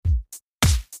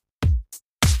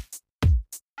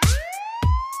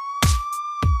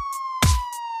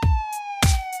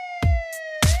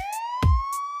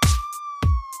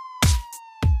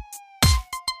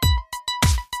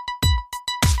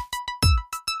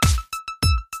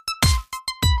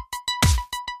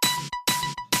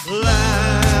Landlord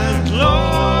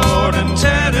and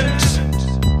tenant.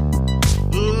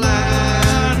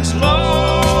 Landlord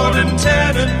and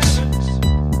tenant.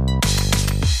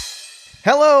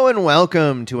 Hello and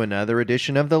welcome to another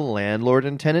edition of the Landlord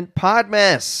and Tenant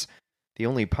Podmess, the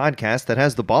only podcast that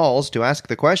has the balls to ask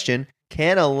the question,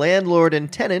 can a landlord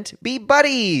and tenant be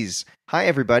buddies? Hi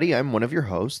everybody, I'm one of your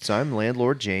hosts. I'm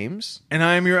Landlord James. And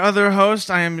I am your other host.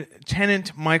 I am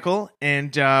Tenant Michael,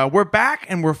 and we're back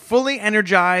and we're fully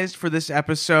energized for this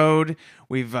episode.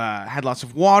 We've had lots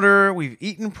of water, we've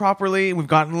eaten properly, and we've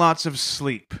gotten lots of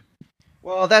sleep.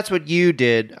 Well, that's what you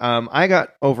did. I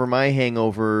got over my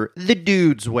hangover the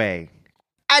dude's way.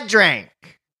 I drank.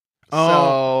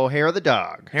 So, hair of the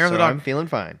dog. Hair of the dog. I'm feeling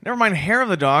fine. Never mind hair of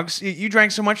the dog. You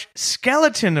drank so much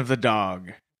skeleton of the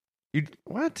dog.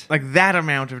 What? Like that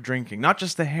amount of drinking, not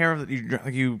just the hair of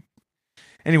the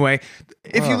Anyway,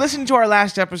 if you listen to our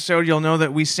last episode, you'll know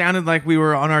that we sounded like we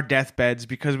were on our deathbeds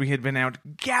because we had been out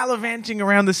gallivanting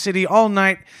around the city all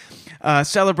night,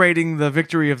 celebrating the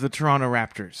victory of the Toronto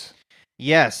Raptors.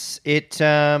 Yes, it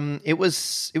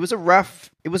was a rough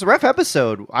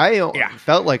episode. I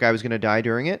felt like I was going to die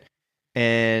during it,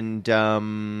 and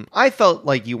I felt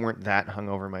like you weren't that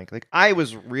hungover, Mike. Like I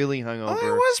was really hungover.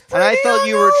 I was pretty and I felt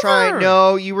you were trying. hungover.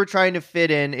 No, you were trying to fit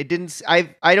in. It didn't. I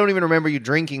don't even remember you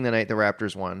drinking the night the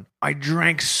Raptors won. I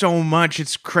drank so much,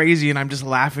 it's crazy, and I'm just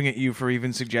laughing at you for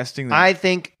even suggesting that. I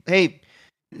think, hey,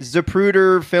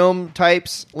 Zapruder film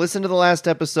types, listen to the last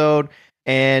episode.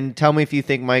 And tell me if you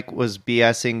think Mike was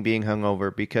BSing being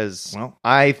hungover, because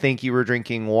I think you were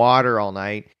drinking water all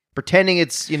night, pretending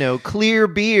it's, clear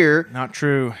beer. Not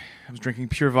true. I was drinking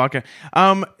pure vodka.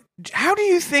 How do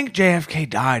you think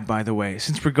JFK died, by the way,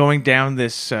 since we're going down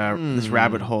this this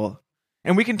rabbit hole?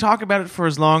 And we can talk about it for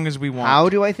as long as we want. How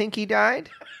do I think he died?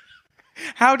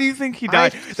 How do you think he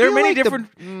died? There are many like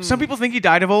different... Some people think he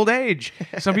died of old age.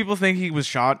 Some people think he was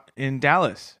shot in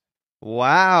Dallas.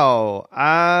 Wow.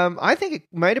 I think it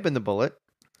might have been the bullet.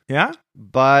 Yeah?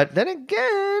 But then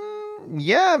again,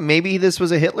 yeah, maybe this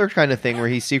was a Hitler kind of thing where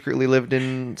he secretly lived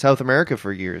in South America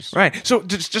for years. Right. So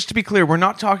just to be clear, we're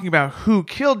not talking about who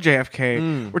killed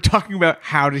JFK. We're talking about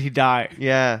how did he die.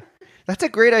 Yeah. That's a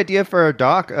great idea for a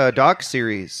doc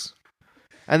series.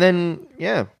 And then,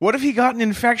 yeah. What if he got an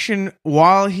infection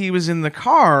while he was in the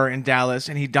car in Dallas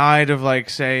and he died of, like,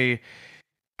 say,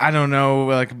 I don't know,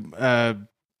 like...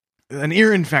 an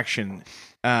ear infection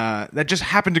that just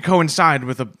happened to coincide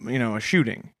with a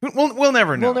shooting. We'll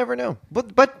never know. We'll never know.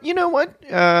 But you know what?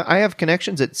 I have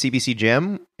connections at CBC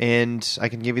Gem, and I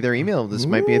can give you their email. This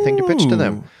might be a thing to pitch to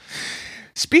them.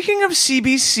 Speaking of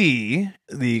CBC,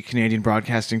 the Canadian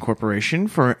Broadcasting Corporation,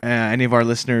 for any of our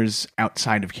listeners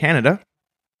outside of Canada,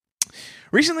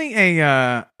 recently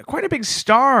quite a big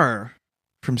star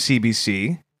from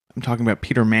CBC. I'm talking about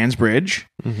Peter Mansbridge,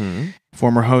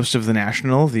 former host of The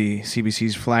National, the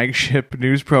CBC's flagship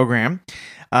news program.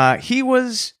 He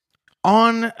was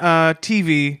on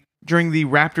TV during the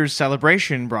Raptors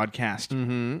celebration broadcast.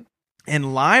 And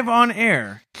live on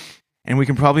air, and we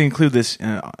can probably include this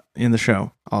in the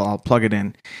show. I'll plug it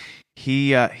in.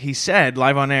 He said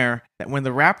live on air that when the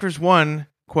Raptors won,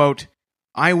 quote,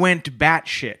 "I went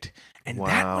batshit." And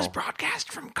that was broadcast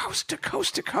from coast to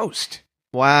coast to coast.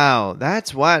 Wow,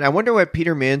 that's what. I wonder what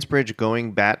Peter Mansbridge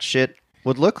going batshit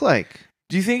would look like.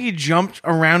 Do you think he jumped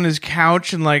around his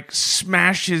couch and, like,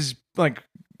 smashed his, like,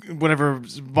 whatever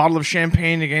bottle of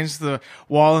champagne against the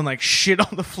wall and, like, shit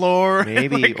on the floor?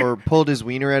 Maybe, or pulled his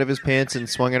wiener out of his pants and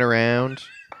swung it around.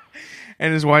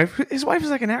 And his wife is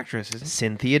like an actress, isn't she?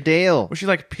 Cynthia Dale. Was she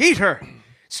like, Peter,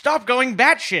 stop going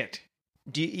batshit?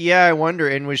 Yeah, I wonder.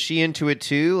 And was she into it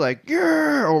too? Like,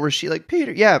 yeah, or was she like,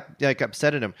 Peter? Yeah, like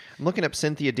upset at him. I'm looking up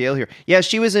Cynthia Dale here. Yeah,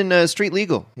 she was in Street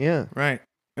Legal. Yeah, right.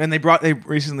 And they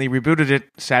recently rebooted it.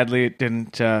 Sadly, it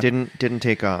didn't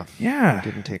take off. Yeah, it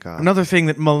didn't take off. Another thing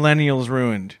that millennials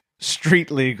ruined: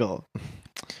 Street Legal.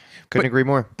 Couldn't agree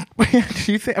more.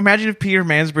 Do you think? Imagine if Peter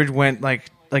Mansbridge went like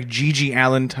Gigi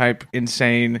Allen type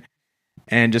insane,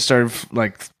 and just started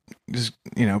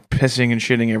pissing and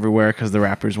shitting everywhere because the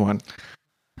Raptors won.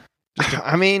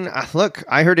 I mean, look,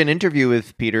 I heard an interview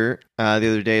with Peter the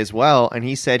other day as well, and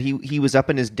he said he was up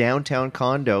in his downtown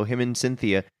condo, him and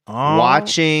Cynthia,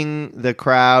 watching the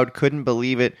crowd, couldn't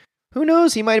believe it. Who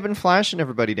knows? He might have been flashing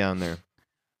everybody down there.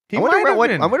 I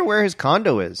wonder where his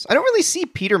condo is. I don't really see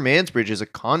Peter Mansbridge as a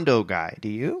condo guy. Do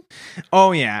you?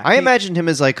 Oh, yeah. I imagined him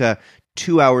as like a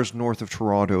 2 hours north of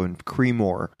Toronto in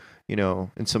Creemore.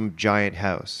 In some giant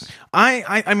house.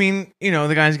 I mean,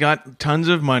 the guy's got tons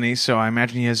of money, so I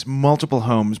imagine he has multiple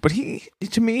homes. But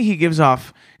to me, he gives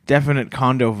off definite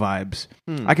condo vibes.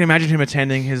 I can imagine him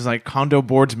attending his condo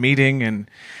board's meeting and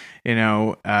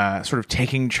sort of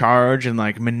taking charge and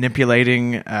like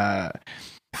manipulating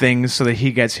things so that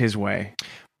he gets his way.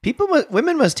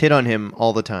 Women must hit on him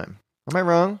all the time. Am I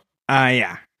wrong?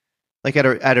 Yeah. Like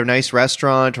at a nice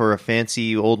restaurant or a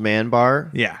fancy old man bar?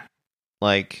 Yeah.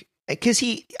 Like, because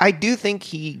I do think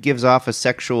he gives off a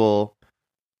sexual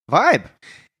vibe.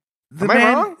 Am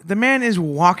I wrong? The man is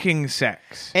walking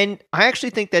sex. And I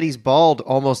actually think that he's bald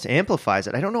almost amplifies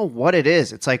it. I don't know what it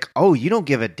is. It's like, oh, you don't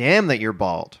give a damn that you're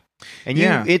bald. And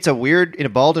it's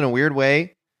bald in a weird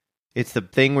way. It's the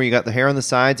thing where you got the hair on the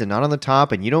sides and not on the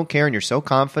top, and you don't care, and you're so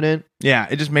confident. Yeah,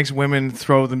 it just makes women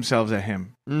throw themselves at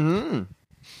him. Mm-hmm.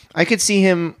 I could see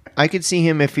him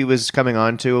if he was coming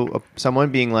on to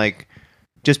someone being like,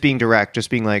 just being direct, just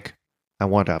being like, I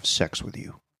want to have sex with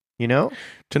you. You know?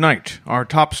 Tonight, our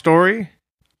top story,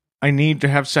 I need to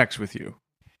have sex with you.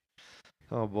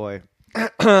 Oh, boy.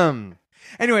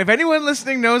 Anyway, if anyone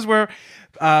listening knows where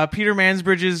Peter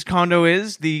Mansbridge's condo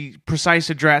is, the precise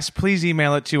address, please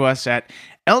email it to us at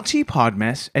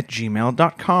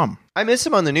ltpodmess@gmail.com. I miss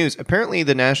him on the news. Apparently,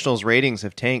 the Nationals' ratings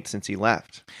have tanked since he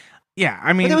left. Yeah,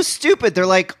 I mean... But it was stupid. They're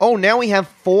like, oh, now we have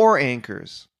 4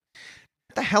 anchors.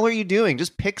 What the hell are you doing?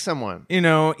 Just pick someone.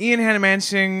 Ian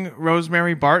Hannah-Mansing,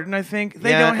 Rosemary Barton, I think.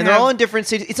 They're all in different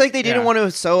cities. It's like they didn't want to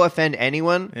so offend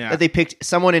anyone that they picked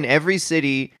someone in every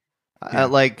city,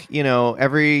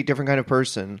 every different kind of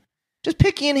person. Just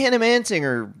pick Ian Hannah-Mansing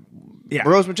or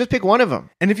Rosemary. Just pick one of them.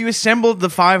 And if you assembled the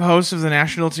 5 hosts of the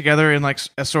National together in like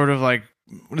a sort of like,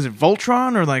 what is it,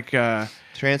 Voltron or like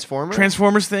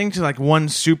Transformers thing to like one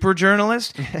super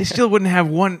journalist, they still wouldn't have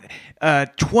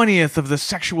 1/20th of the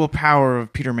sexual power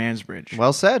of Peter Mansbridge.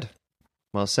 Well said.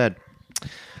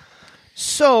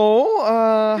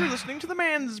 So, you're listening to the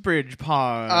Mansbridge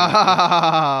pod.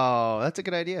 Oh, that's a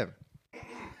good idea.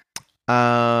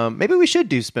 Maybe we should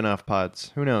do spin-off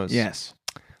pods. Who knows? Yes.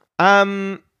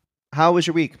 How was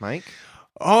your week, Mike?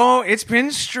 Oh, it's been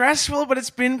stressful, but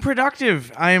it's been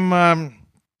productive. I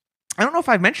don't know if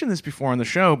I've mentioned this before on the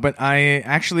show, but I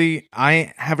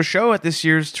have a show at this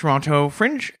year's Toronto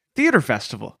Fringe Theatre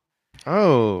Festival.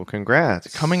 Oh,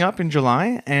 congrats. Coming up in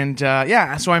July. And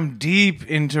so I'm deep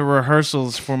into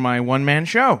rehearsals for my one-man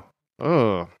show.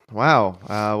 Oh,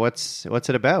 wow. What's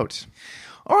it about?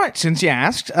 All right, since you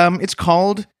asked, it's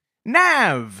called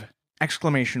NAV!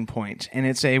 And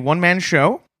it's a one-man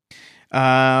show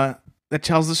that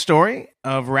tells the story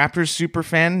of Raptors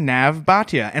superfan Nav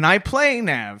Bhatia. And I play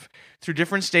Nav through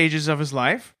different stages of his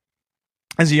life.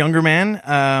 As a younger man,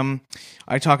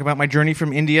 I talk about my journey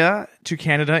from India to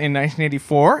Canada in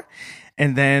 1984,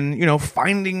 and then,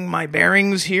 finding my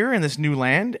bearings here in this new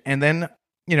land, and then,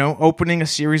 opening a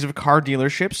series of car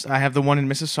dealerships. I have the one in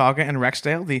Mississauga and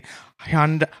Rexdale, the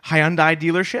Hyundai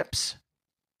dealerships.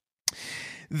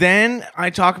 Then I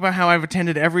talk about how I've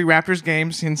attended every Raptors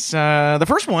game since the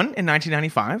first one in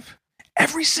 1995.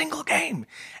 Every single game.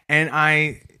 And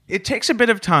it takes a bit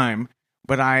of time,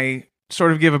 but I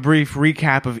sort of give a brief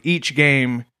recap of each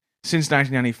game since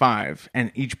 1995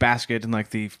 and each basket and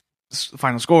like the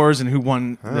final scores and who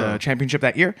won the championship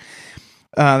that year.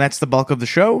 That's the bulk of the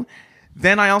show.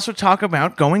 Then I also talk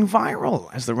about going viral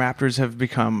as the Raptors have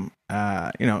become,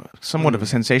 somewhat of a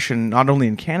sensation, not only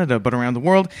in Canada, but around the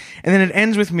world. And then it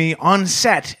ends with me on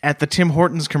set at the Tim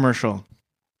Hortons commercial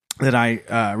that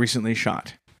I recently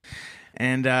shot.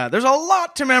 And there's a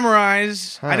lot to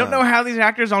memorize. I don't know how these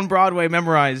actors on Broadway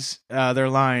memorize their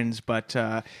lines, but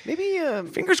maybe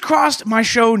fingers crossed my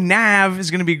show Nav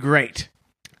is going to be great.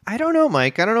 I don't know,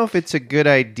 Mike. I don't know if it's a good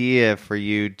idea for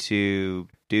you to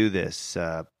do this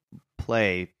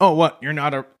play. Oh, what? You're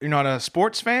not a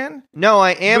sports fan? No,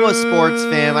 I am a sports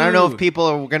fan. I don't know if people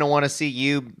are going to want to see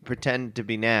you pretend to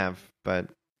be Nav, but...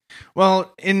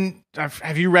 Well,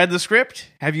 have you read the script?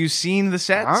 Have you seen the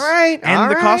sets? All right. And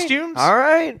the costumes? All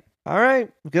right.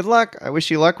 Good luck. I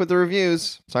wish you luck with the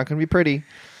reviews. It's not going to be pretty.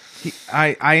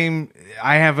 I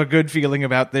have a good feeling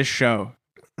about this show.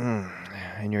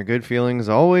 And your good feelings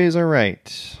always are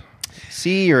right.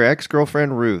 See your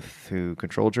ex-girlfriend Ruth, who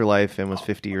controlled your life and was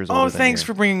 50 years old. Oh, thanks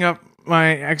for bringing up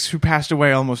my ex who passed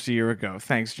away almost a year ago.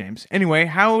 Thanks, James. Anyway,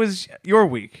 how was your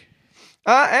week?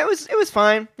 It was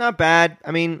fine, not bad. I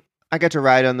mean, I got to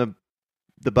ride on the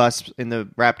bus in the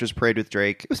Raptors parade with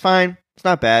Drake. It was fine. It's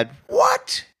not bad.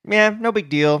 What? Yeah, no big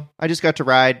deal. I just got to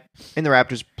ride in the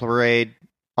Raptors parade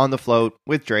on the float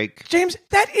with Drake. James,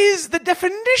 that is the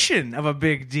definition of a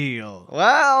big deal.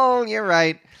 Well, you're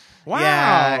right. Wow.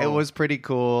 Yeah, it was pretty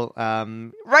cool.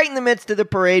 Right in the midst of the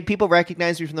parade, people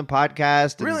recognized me from the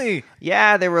podcast. And Really?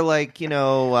 Yeah, they were like,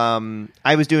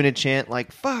 I was doing a chant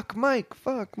like, fuck Mike,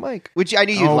 which I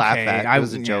knew you'd laugh at. It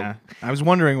was a joke. Yeah. I was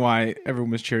wondering why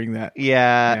everyone was cheering that.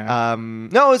 Yeah.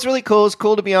 No, it's really cool. It's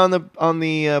cool to be on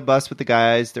the bus with the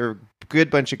guys. They're a good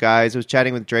bunch of guys. I was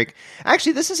chatting with Drake.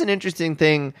 Actually, this is an interesting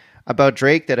thing about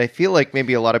Drake that I feel like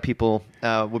maybe a lot of people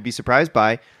would be surprised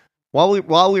by.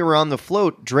 While we were on the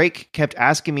float, Drake kept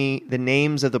asking me the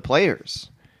names of the players.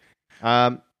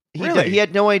 Really? He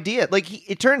had no idea. Like,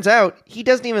 it turns out he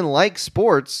doesn't even like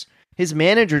sports. His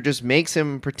manager just makes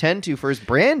him pretend to for his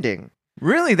branding.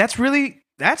 Really?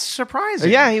 That's surprising.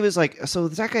 Yeah, he was like, so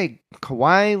is that guy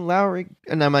Kawhi Lowry?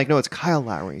 And I'm like, no, it's Kyle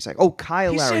Lowry. He's like, oh,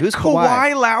 Kyle He Lowry. said Who's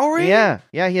Kawhi Lowry? Yeah,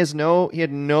 he had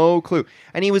no clue.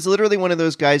 And he was literally one of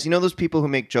those guys, those people who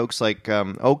make jokes like,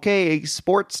 okay,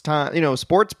 sports time,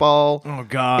 sports ball. Oh,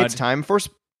 God. It's time for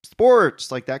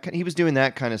sports. Like that. He was doing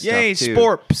that kind of stuff Yay, too.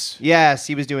 sports. Yes,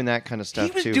 he was doing that kind of stuff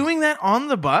He was too. doing that on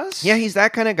the bus? Yeah, he's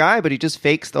that kind of guy, but he just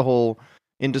fakes the whole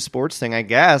into sports thing, I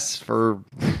guess, for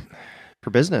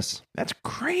business. That's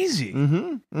crazy.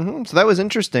 So that was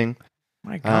interesting.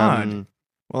 My God.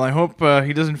 Well, I hope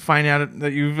he doesn't find out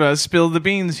that you've spilled the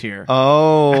beans here.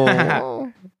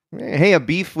 Oh. Hey, a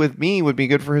beef with me would be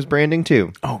good for his branding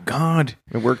too. Oh, God.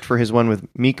 It worked for his one with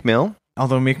Meek Mill.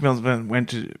 Although Meek Mill went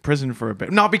to prison for a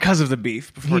bit. Not because of the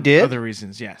beef. But for He did? other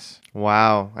reasons, yes.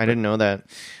 Wow, I didn't know that.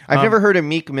 I've never heard a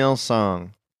Meek Mill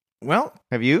song. Well,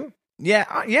 Have you?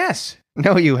 yeah, yes.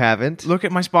 No, you haven't. Look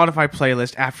at my Spotify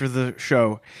playlist after the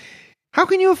show. How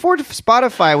can you afford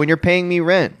Spotify when you're paying me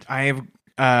rent? I've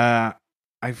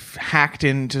hacked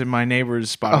into my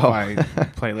neighbor's Spotify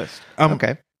playlist.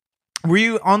 Okay. Were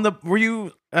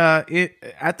you at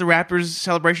the Raptors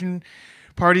celebration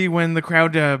party when the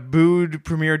crowd booed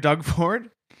Premier Doug Ford?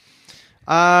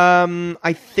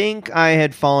 I think I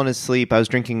had fallen asleep. I was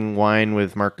drinking wine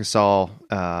with Marc Gasol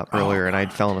earlier, and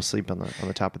I'd fallen asleep on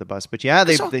the top of the bus. But yeah,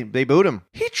 they booed him.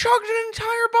 He chugged an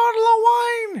entire bottle of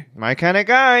wine. My kind of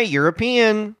guy,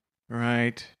 European.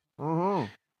 Right. Mm-hmm.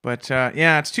 But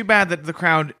yeah, it's too bad that the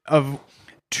crowd of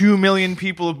 2 million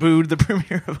people booed the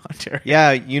Premier of Ontario.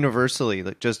 Yeah, universally,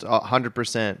 like just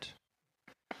 100%.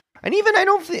 And even I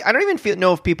don't even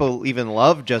know if people even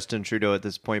love Justin Trudeau at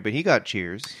this point, but he got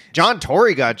cheers. John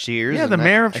Tory got cheers. Yeah, the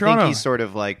mayor of Toronto. I think he's sort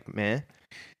of like meh.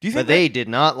 Do you think but they did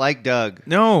not like Doug.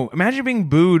 No, imagine being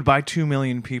booed by 2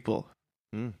 million people.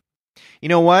 You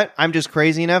know what? I'm just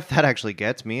crazy enough that actually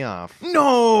gets me off.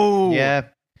 No. Yeah.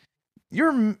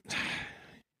 You're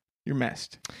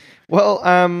messed.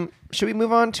 Well, should we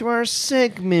move on to our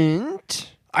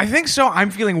segment? I think so.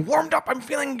 I'm feeling warmed up. I'm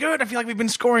feeling good. I feel like we've been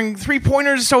scoring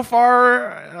 3-pointers so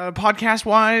far,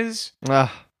 podcast-wise.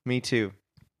 Me too.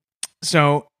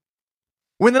 So,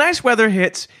 when the nice weather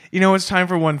hits, it's time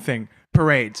for one thing.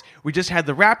 Parades. We just had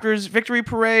the Raptors victory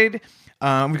parade.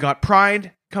 We got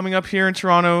Pride coming up here in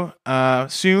Toronto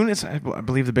soon. It's, I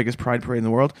believe, the biggest Pride parade in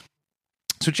the world.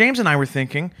 So, James and I were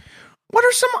thinking, what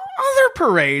are some other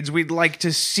parades we'd like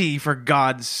to see, for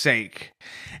God's sake?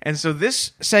 And so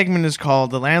this segment is called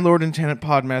The Landlord and Tenant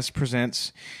Podmess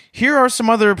Presents. Here are some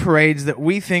other parades that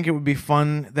we think it would be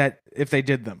fun that if they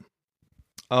did them.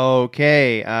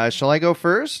 Okay. Shall I go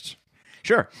first?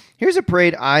 Sure. Here's a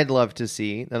parade I'd love to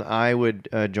see that I would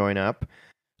join up.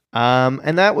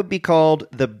 And that would be called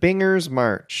the Bingers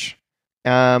March.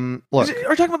 Look. Are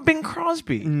you talking about Bing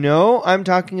Crosby? No, I'm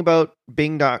talking about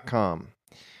Bing.com.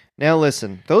 Now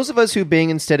listen, those of us who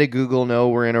Bing instead of Google know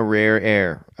we're in a rare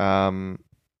air.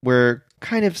 We're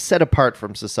kind of set apart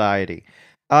from society.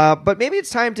 But maybe it's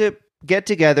time to get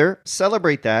together,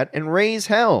 celebrate that, and raise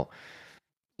hell.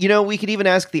 We could even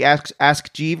ask the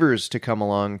Ask Jeevers to come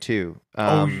along too.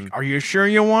 Are you sure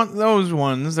you want those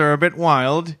ones? They're a bit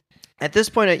wild. At this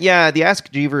point, the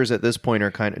Ask Jeevers at this point are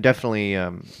kind of definitely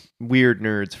weird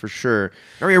nerds for sure.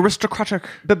 Very aristocratic.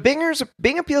 But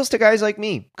Bing appeals to guys like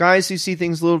me, guys who see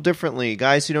things a little differently,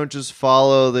 guys who don't just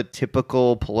follow the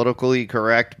typical politically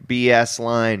correct BS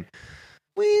line.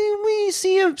 We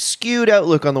see a skewed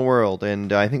outlook on the world,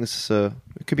 and I think this it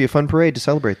could be a fun parade to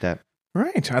celebrate that.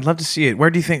 Right, I'd love to see it. Where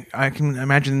do you think? I can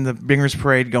imagine the Bingers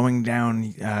Parade going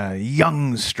down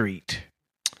Yonge Street.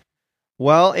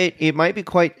 Well, it might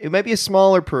be a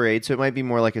smaller parade, so it might be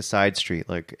more like a side street,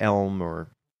 like Elm or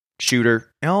Shooter.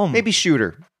 Maybe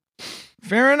Shooter.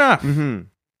 Fair enough. Mm-hmm.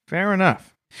 Fair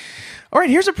enough. All right,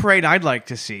 here's a parade I'd like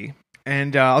to see,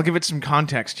 and I'll give it some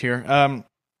context here.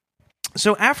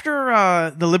 So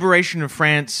after the liberation of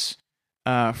France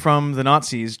from the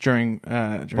Nazis during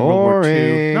World War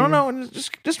II... No,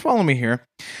 just follow me here.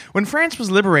 When France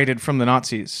was liberated from the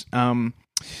Nazis...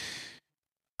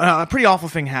 a pretty awful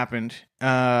thing happened.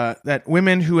 That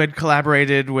women who had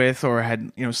collaborated with or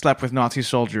had slept with Nazi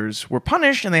soldiers were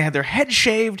punished, and they had their heads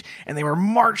shaved, and they were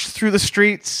marched through the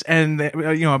streets, and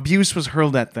abuse was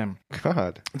hurled at them.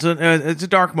 God, it's a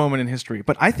dark moment in history,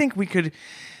 but I think we could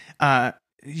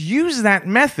use that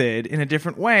method in a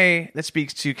different way that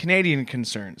speaks to Canadian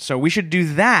concerns. So we should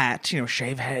do that,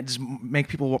 shave heads, make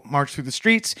people march through the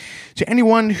streets, to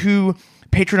anyone who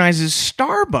patronizes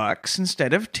Starbucks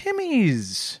instead of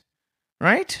Timmy's,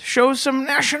 right? Show some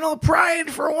national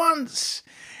pride for once.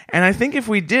 And I think if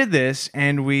we did this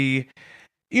and we,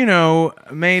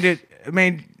 made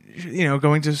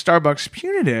going to Starbucks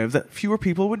punitive, that fewer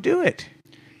people would do it.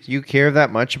 Do you care that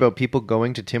much about people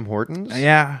going to Tim Hortons?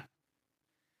 Yeah.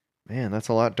 Man, that's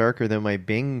a lot darker than my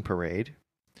Bing parade.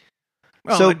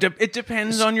 Well, so it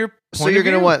depends on your point So you're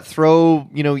going to throw,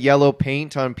 yellow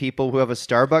paint on people who have a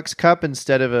Starbucks cup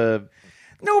instead of a...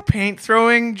 No paint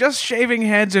throwing, just shaving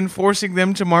heads and forcing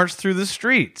them to march through the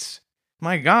streets.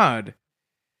 My God.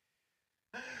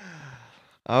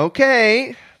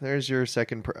 Okay, there's your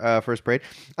first parade.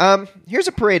 Here's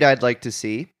a parade I'd like to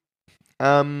see.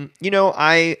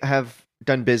 I have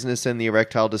done business in the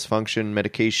erectile dysfunction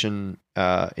medication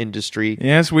industry.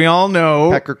 Yes, we all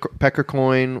know.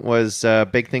 Peckercoin was a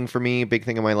big thing for me, a big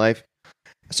thing in my life.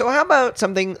 So how about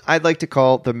something I'd like to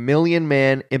call the Million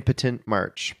Man Impotent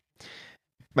March?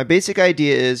 My basic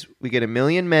idea is we get 1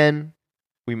 million men,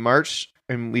 we march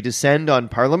and we descend on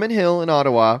Parliament Hill in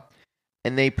Ottawa,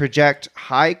 and they project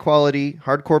high-quality,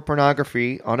 hardcore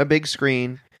pornography on a big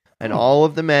screen, and all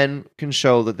of the men can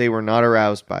show that they were not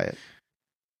aroused by it.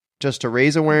 Just to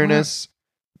raise awareness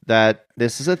that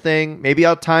this is a thing. Maybe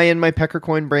I'll tie in my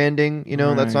Peckercoin branding.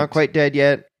 That's not quite dead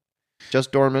yet.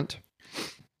 Just dormant.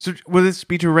 So will this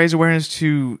be to raise awareness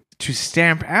to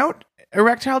stamp out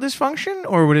erectile dysfunction?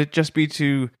 Or would it just be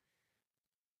to...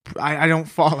 I don't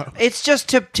follow. It's just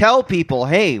to tell people,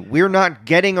 hey, we're not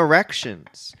getting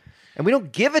erections. And we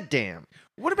don't give a damn.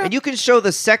 What about... And you can show the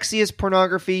sexiest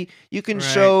pornography. You can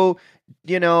show,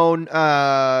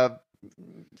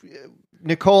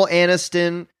 Nicole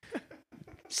Aniston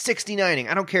 69ing.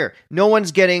 I don't care. No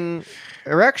one's getting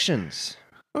erections.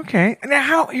 Okay.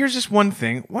 Now, here's just one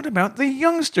thing. What about the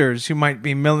youngsters who might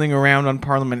be milling around on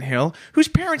Parliament Hill, whose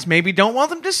parents maybe don't want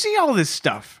them to see all this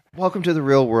stuff? Welcome to the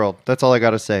real world. That's all I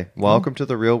got to say. Welcome to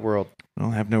the real world. I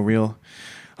have no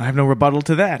rebuttal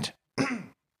to that.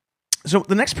 So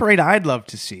the next parade I'd love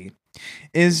to see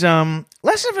is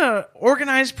less of a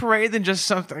organized parade than just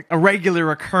something, a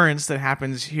regular occurrence that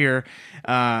happens here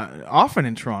often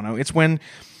in Toronto. It's when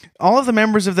all of the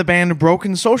members of the band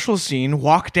Broken Social Scene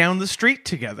walk down the street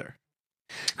together.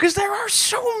 Because there are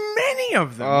so many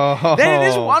of them that it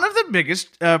is one of the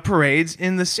biggest parades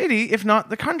in the city, if not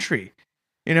the country.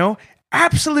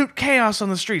 Absolute chaos on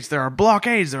the streets. There are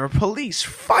blockades, there are police,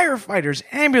 firefighters,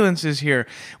 ambulances here.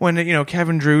 When,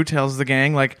 Kevin Drew tells the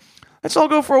gang, let's all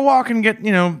go for a walk and get,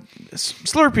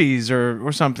 Slurpees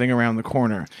or something around the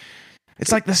corner.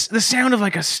 It's like the sound of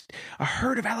a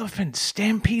herd of elephants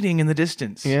stampeding in the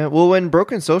distance. Yeah, well, when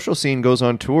Broken Social Scene goes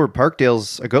on tour,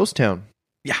 Parkdale's a ghost town.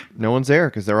 Yeah. No one's there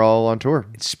because they're all on tour.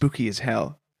 It's spooky as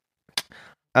hell.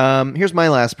 Here's my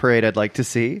last parade I'd like to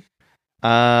see.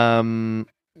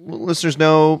 Listeners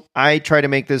know I try to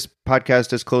make this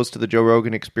podcast as close to the Joe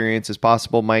Rogan experience as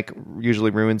possible. Mike usually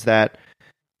ruins that.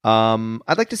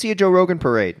 I'd like to see a Joe Rogan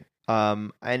parade.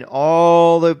 And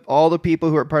all the people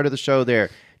who are part of the show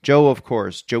there. Joe, of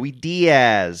course, Joey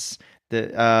Diaz,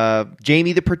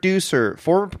 Jamie the producer,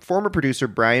 former producer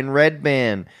Brian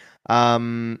Redman,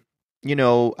 Ben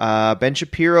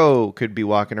Shapiro could be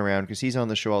walking around because he's on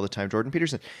the show all the time. Jordan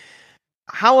Peterson.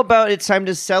 How about it's time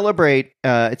to celebrate?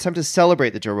 It's time to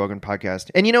celebrate the Joe Rogan podcast.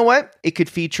 And you know what? It could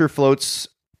feature floats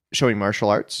showing martial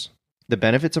arts, the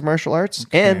benefits of martial arts,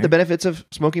 and the benefits of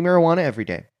smoking marijuana every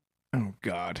day. Oh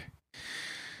God!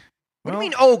 What do you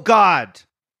mean? Oh God!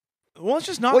 Well, it's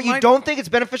just not. What, you don't think it's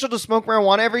beneficial to smoke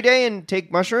marijuana every day and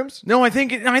take mushrooms? No, I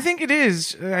think it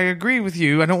is. I agree with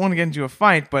you. I don't want to get into a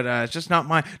fight, but it's just not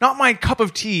my cup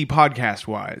of tea podcast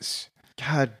wise.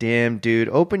 God damn, dude.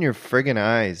 Open your friggin'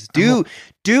 eyes.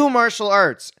 Do martial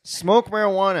arts. Smoke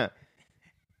marijuana.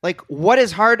 What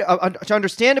is hard to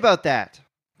understand about that?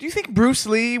 Do you think Bruce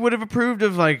Lee would have approved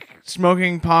of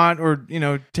smoking pot or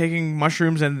taking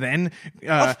mushrooms and then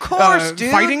of course, dude.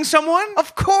 Fighting someone?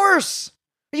 Of course.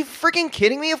 Are you freaking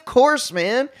kidding me? Of course,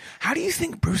 man. How do you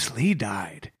think Bruce Lee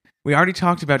died? We already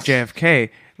talked about JFK.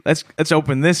 Let's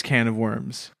open this can of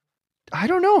worms. I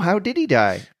don't know. How did he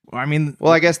die? I mean,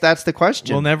 I guess that's the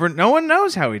question. No one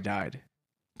knows how he died.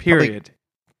 Period.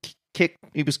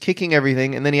 He was kicking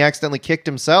everything, and then he accidentally kicked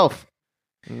himself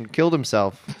and killed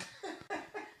himself.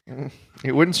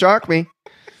 It wouldn't shock me.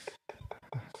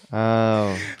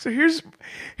 Oh. So here's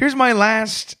my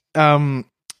last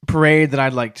parade that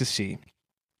I'd like to see.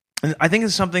 And I think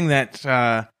it's something that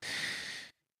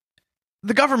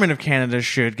the government of Canada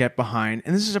should get behind.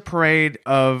 And this is a parade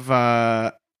of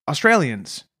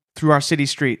Australians through our city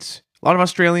streets. A lot of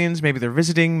Australians, maybe they're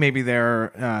visiting, maybe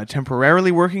they're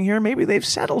temporarily working here, maybe they've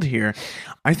settled here.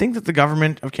 I think that the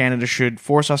government of Canada should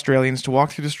force Australians to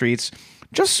walk through the streets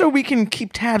just so we can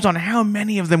keep tabs on how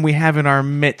many of them we have in our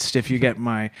midst, if you get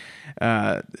my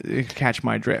catch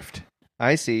my drift.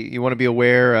 I see. You want to be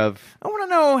aware of... I want to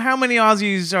know how many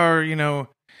Aussies are,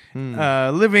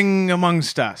 living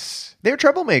amongst us. They're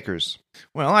troublemakers.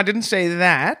 Well, I didn't say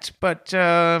that, but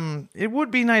it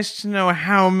would be nice to know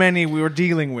how many we were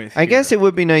dealing with. I guess it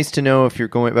would be nice to know if you're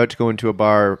about to go into a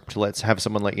bar to have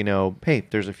someone let you know, hey,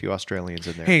 there's a few Australians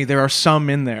in there. Hey, there are some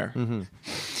in there. Mm-hmm.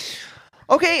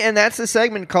 Okay, and that's the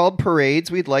segment called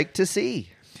Parades We'd Like to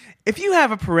See. If you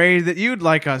have a parade that you'd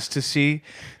like us to see,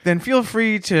 then feel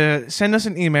free to send us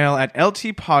an email at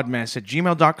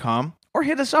ltpodmess@gmail.com or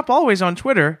hit us up always on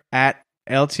Twitter at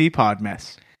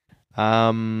ltpodmess.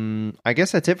 I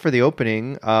guess that's it for the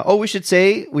opening. We should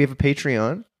say we have a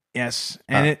Patreon. Yes,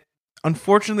 and it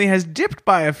unfortunately has dipped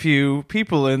by a few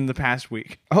people in the past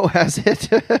week. Oh, has it?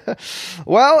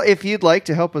 Well, if you'd like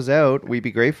to help us out, we'd be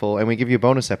grateful, and we give you a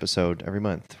bonus episode every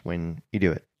month when you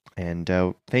do it. And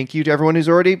thank you to everyone who's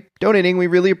already donating. We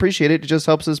really appreciate it. It just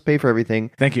helps us pay for everything.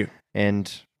 Thank you.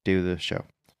 And do the show.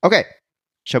 Okay.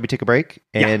 Shall we take a break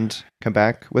and come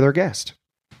back with our guest?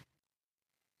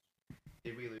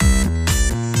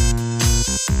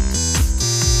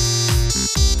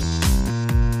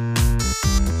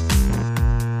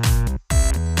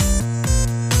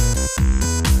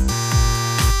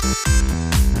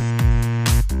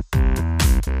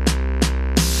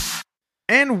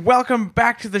 And welcome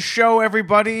back to the show,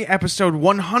 everybody. Episode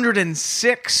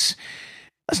 106.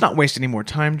 Let's not waste any more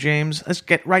time, James. Let's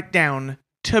get right down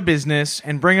to business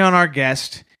and bring on our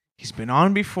guest. He's been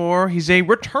on before. He's a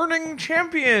returning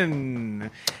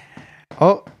champion.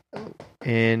 Oh,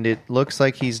 and it looks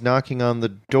like he's knocking on the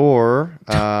door.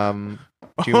 Do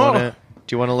you want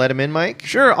to let him in, Mike?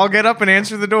 Sure, I'll get up and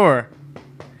answer the door.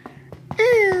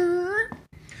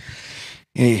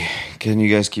 Hey, can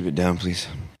you guys keep it down, please?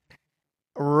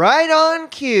 Right on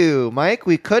cue, Mike.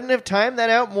 We couldn't have timed that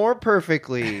out more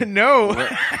perfectly. No.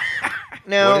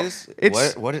 Now,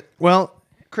 well,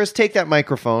 Chris, take that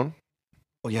microphone.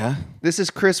 Oh yeah. This is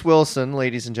Chris Wilson,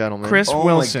 ladies and gentlemen. Chris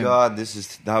Wilson. Oh my God,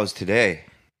 that was today.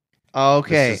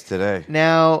 Okay. This is today.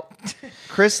 Now,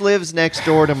 Chris lives next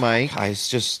door to Mike.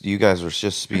 You guys were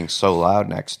just being so loud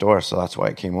next door, so that's why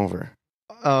I came over.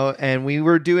 Oh, and we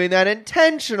were doing that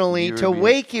intentionally to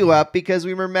wake you up because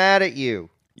we were mad at you.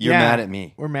 You're mad at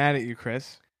me. We're mad at you,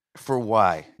 Chris. For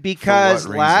why? Because For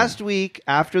what last reason? week,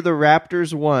 after the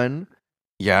Raptors won,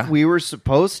 we were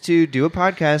supposed to do a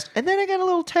podcast, and then I got a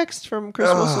little text from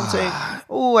Chris Wilson saying,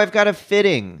 "Oh, I've got a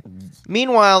fitting."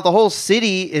 Meanwhile, the whole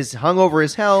city is hungover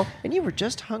as hell, and you were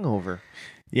just hungover.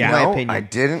 Yeah, in my opinion. I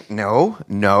didn't. No.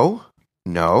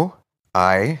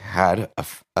 I had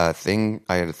a thing.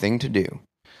 I had a thing to do.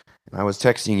 I was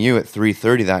texting you at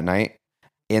 3:30 that night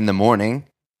in the morning,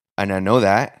 and I know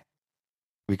that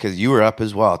because you were up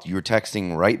as well. You were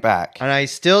texting right back, And I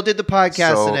still did the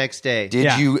podcast the next day.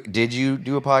 Did you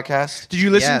do a podcast? Did you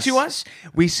listen Yes. to us?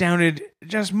 We sounded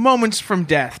just moments from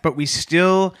death, but we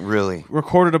still Really?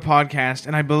 recorded a podcast,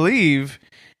 and I believe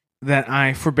that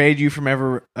I forbade you from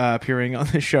ever appearing on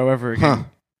this show ever again.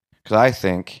 Because I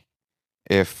think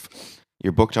if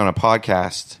you're booked on a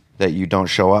podcast that you don't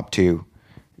show up to,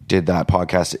 did that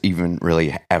podcast even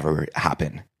really ever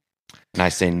happen? And I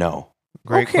say no.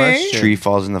 Great Okay. question. Tree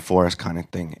falls in the forest kind of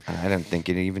thing. And I didn't think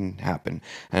it even happened.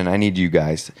 And I need you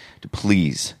guys to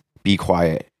please be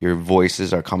quiet. Your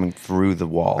voices are coming through the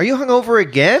wall. Are you hungover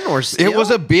again, or still? It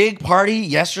was a big party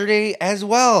yesterday as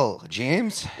well,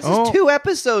 James. This is 2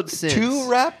 episodes since. 2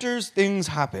 Raptors things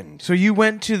happened. So you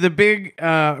went to the big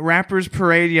rappers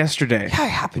parade yesterday. Yeah, I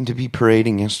happened to be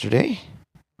parading yesterday.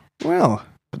 Well,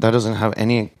 But that doesn't have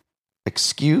any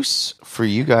excuse for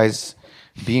you guys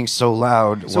being so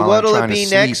loud So while what'll I'm it trying be to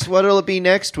sleep. next? What'll it be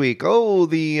next week? Oh,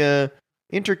 the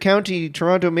inter-county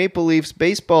Toronto Maple Leafs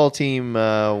baseball team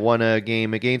won a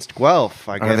game against Guelph.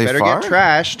 I Are they better far? get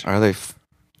trashed. Are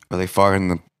they far in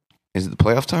the... Is it the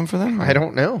playoff time for them? I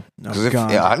don't know. oh, 'Cause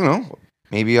God. I don't know.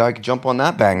 Maybe I could jump on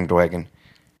that bandwagon.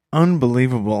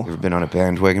 Unbelievable. You ever been on a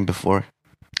bandwagon before?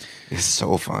 It's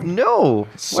so fun. No.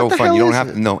 It's so What the fun. hell You don't is have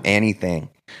it? to know anything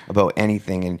about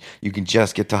anything, and you can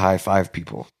just get to high five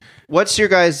people. What's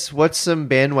some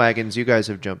bandwagons you guys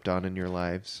have jumped on in your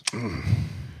lives?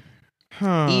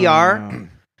 ER.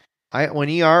 When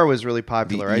ER was really The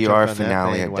popular, I ER jumped on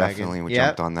finale, that I bandwagon. definitely Yep.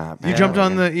 jumped on that. You jumped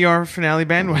on the ER finale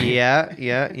bandwagon.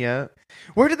 Yeah.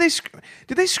 Where did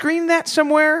they screen that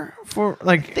somewhere for I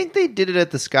like? think they did it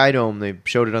at the Sky Dome. They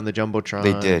showed it on the Jumbotron.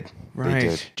 They did. Right. They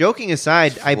did. Joking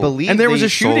aside, I Full. believe And there was they- a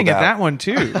shooting sold at out. that one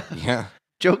too. Yeah.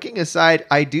 Joking aside,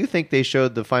 I do think they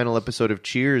showed the final episode of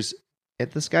Cheers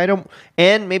at the Sky Dome,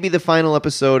 and maybe the final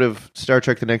episode of Star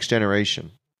Trek: The Next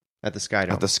Generation at the Sky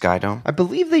Dome. At the Sky Dome. I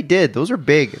believe they did. Those were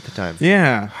big at the time.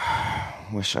 Yeah.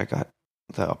 Wish I got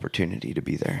the opportunity to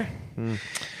be there.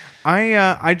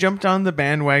 I jumped on the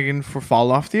bandwagon for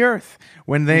Fall Off the Earth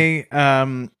when they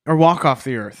or Walk Off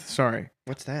the Earth. Sorry,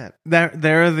 What's that?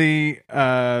 they're the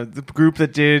group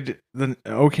that did the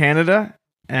O Canada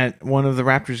at one of the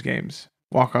Raptors games.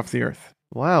 Walk Off the Earth.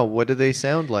 Wow, what do they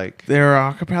sound like? They're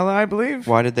a cappella, I believe.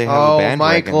 Why did they have a Oh,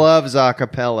 bandwagon? Mike loves a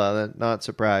cappella. Not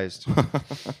surprised.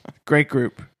 Great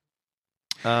group.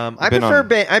 I Been prefer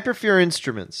on- I prefer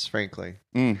instruments, frankly.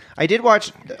 Mm. I did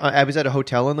watch. I was at a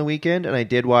hotel on the weekend, and I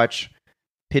did watch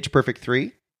Pitch Perfect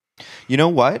 3. You know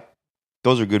what?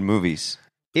 Those are good movies.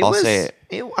 I'll say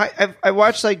it. I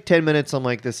watched like 10 minutes. I'm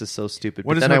like, this is so stupid.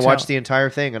 What But is then I hotel? watched the entire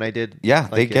thing, and I did. Yeah,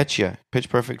 like they it. get you. Pitch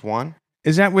Perfect 1,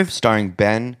 Is that with? starring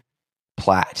Ben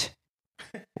Platt.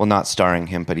 Well, not starring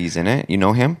him, but he's in it. You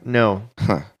know him? No.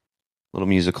 Little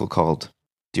musical called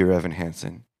Dear Evan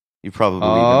Hansen. You've probably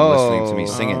been listening to me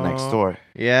sing it next door.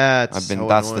 Yeah, it's I've been. so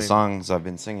That's the annoying. songs I've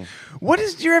been singing. What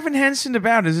is Dear Evan Hansen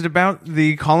about? Is it about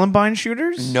the Columbine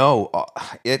shooters? No,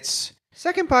 it's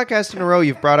Second podcast in a row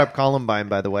you've brought up Columbine,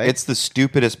 by the way. it's the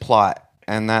stupidest plot,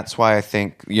 and that's why I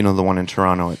think the one in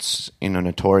Toronto. It's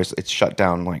notorious. It's shut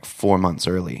down like 4 months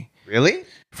early. really?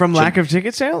 From lack of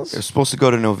ticket sales? They're supposed to go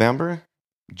to November,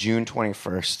 June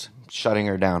 21st, shutting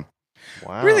her down.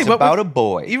 Wow. Really? It's But about with- a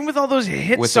boy Even with all those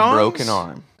hit with songs? a broken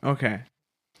arm. Okay. And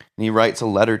he writes a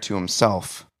letter to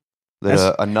himself that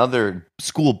That's- another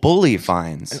school bully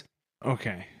finds.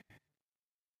 Okay.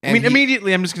 And he-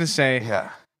 immediately I'm just going to say, Yeah,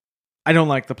 I don't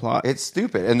like the plot. it's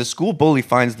stupid. And the school bully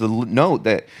finds the note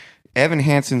that Evan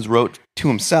Hansen's wrote to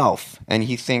himself, and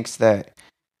he thinks that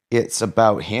it's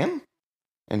about him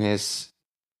and his.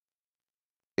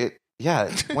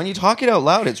 Yeah, when you talk it out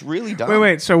loud, it's really dumb.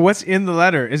 Wait. So what's in the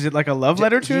letter? Is it like a love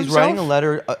letter to He's himself? writing a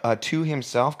letter to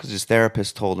himself because his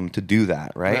therapist told him to do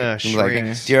that, right? Ah, He's like,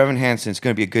 shrinks. Dear Evan Hansen, it's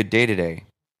going to be a good day today.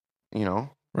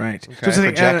 Right. Okay. So it's like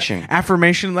an Projection.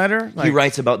 affirmation letter? He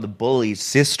writes about the bully's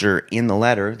sister in the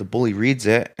letter. The bully reads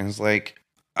it and is like,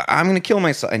 I'm going to kill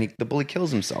myself. And the bully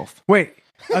kills himself. Wait.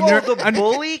 A nerd, the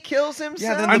bully kills himself?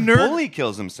 Yeah, A then the nerd- bully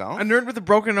kills himself. a nerd with a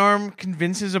broken arm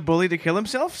convinces a bully to kill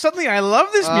himself? Suddenly I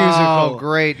love this Oh, musical.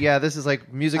 great. Yeah, this is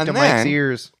like music And to Mike's then-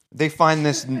 ears. They find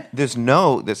this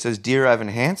note that says, Dear Evan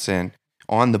Hansen,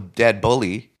 on the dead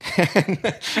bully.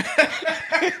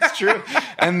 It's true.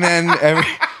 And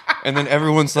then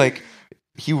everyone's like,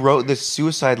 he wrote this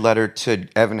suicide letter to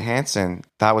Evan Hansen.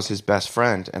 That was his best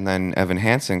friend. And then Evan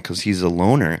Hansen, because he's a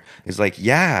loner, is like,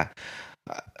 yeah,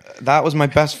 that was my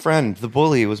best friend. The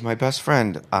bully was my best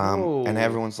friend. Whoa. And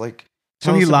everyone's like,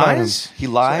 So tell he us about him. lies? He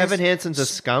So lies. Evan Hansen's a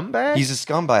scumbag? He's a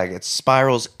scumbag. It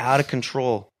spirals out of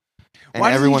control. And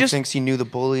Why doesn't he everyone just- thinks he knew the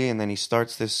bully, and then he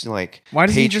starts this like Why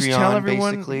doesn't Patreon, he just tell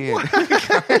everyone-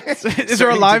 basically. Is there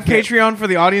a live Patreon for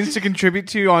the audience to contribute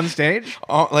to on stage?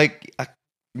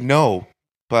 No,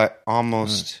 but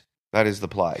almost. That is the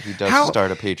plot. He does How-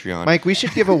 start a Patreon. Mike, we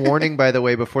should give a warning, by the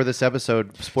way, before this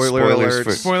episode. Spoiler Spoilers alert.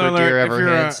 for- Spoiler alert, Dear if Evan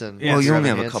you're a- Hansen. Yeah, well, you Dear only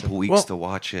Evan have a Hansen. couple weeks Well- to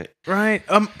watch it. Right.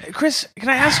 Chris, can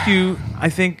I ask you, I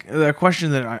think a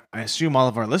question that I assume all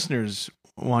of our listeners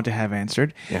want to have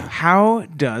answered. Yeah. How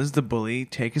does the bully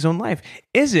take his own life?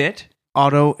 Is it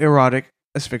autoerotic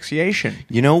asphyxiation?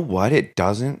 You know what? It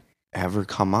doesn't ever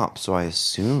come up, so I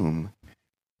assume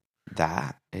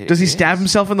that. It Does he is. stab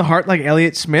himself in the heart like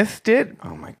Elliot Smith did?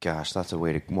 Oh my gosh, that's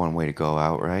one way to go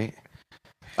out, right?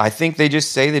 I think they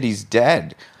just say that he's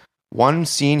dead. One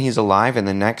scene he's alive, and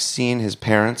the next scene his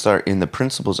parents are in the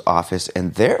principal's office,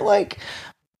 and they're like,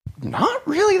 not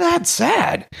really that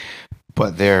sad,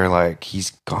 but they're like,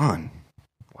 he's gone.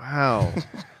 Wow.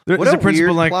 There's What a a principal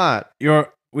weird like plot.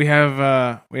 we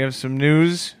have some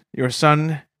news. Your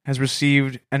son has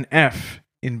received an F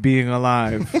in being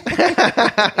alive.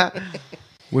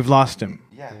 We've lost him.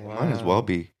 Yeah, might as well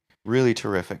be. Really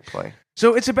terrific play.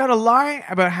 So it's about a lie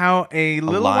about how a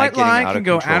little lie white getting lie out can of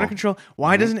go control. out of control.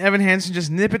 Why doesn't Evan Hansen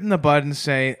just nip it in the bud and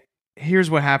say, "Here's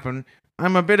what happened.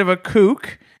 I'm a bit of a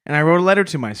kook, and I wrote a letter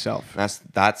to myself."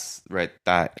 That's right.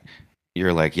 That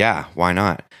you're like, yeah, why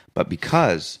not? But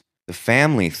because the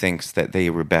family thinks that they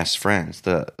were best friends,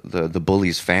 the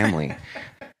bully's family.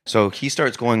 So he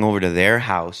starts going over to their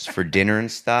house for dinner and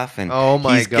stuff, and Oh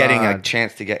my he's getting a God.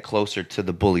 chance to get closer to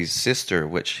the bully's sister,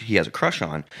 which he has a crush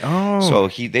on. Oh. So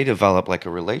they develop like a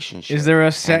relationship. Is there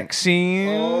a sex scene?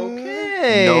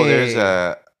 Okay. No, there's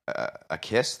a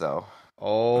kiss though.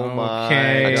 Oh my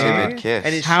Okay. A God. timid kiss.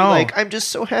 And is How? she like, I'm just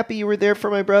so happy you were there for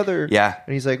my brother. Yeah.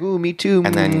 And he's like, ooh, me too.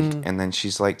 And then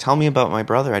she's like, "Tell me about my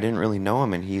brother. I didn't really know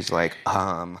him." And he's like,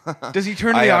 Does he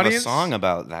turn to I the have audience? a song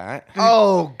about that."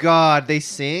 Oh God, they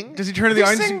sing? Does he turn to They the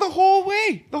audience? sing the whole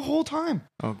way, the whole time.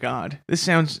 Oh God, this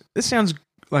sounds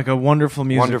like a wonderful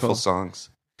musical. Wonderful songs.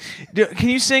 Can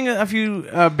you sing a few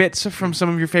bits from some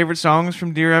of your favorite songs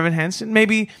from Dear Evan Hansen?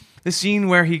 Maybe the scene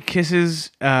where he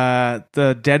kisses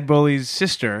the dead bully's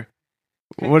sister.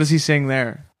 What does he sing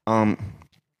there?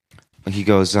 He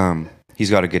goes, he's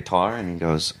got a guitar and he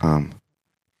goes,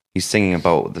 he's singing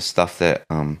about the stuff that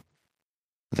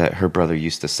that her brother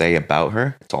used to say about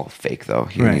her. It's all fake though.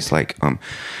 Right. He's like,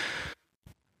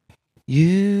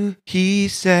 he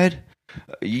said,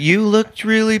 you looked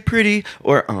really pretty,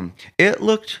 or it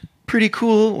looked pretty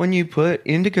cool when you put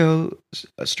indigo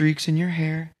streaks in your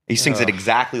hair. He sings it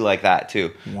exactly like that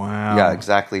too. Wow. Yeah,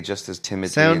 exactly, just as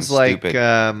timid Sounds and like, stupid.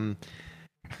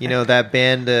 that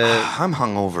band. I'm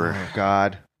hungover. Oh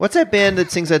God, what's that band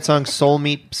that sings that song Soul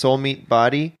Meet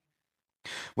Body?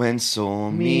 When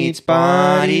soul Meets meets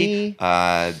body.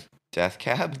 Death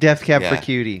Cab? Death Cab Yeah, for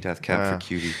Cutie. Death Cab for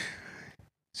Cutie.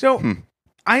 So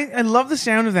I love the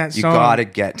sound of that You song. gotta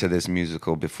get to this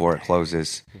musical before it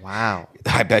closes. Wow.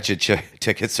 I bet you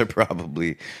tickets are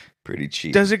probably pretty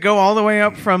cheap. Does it go all the way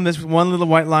up from this one little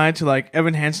white lie to like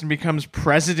Evan Hansen becomes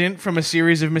president from a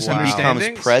series of He misunderstandings?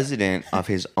 becomes president of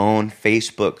his own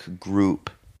Facebook group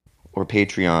or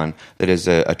Patreon that is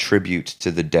a tribute to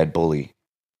the dead bully.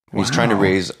 He's trying to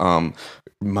raise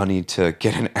money to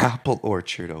get an apple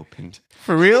orchard opened.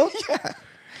 For real? Yeah.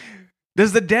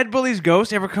 Does the dead bully's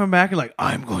ghost ever come back and like,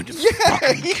 I'm going to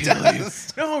fucking he kill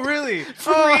does. you? No, really?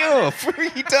 For real.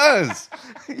 He does.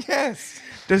 Yes.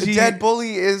 Does The he? dead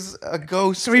bully is a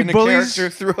ghost So he and a bullies- character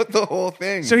throughout the whole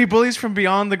thing. So he bullies from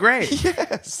beyond the grave.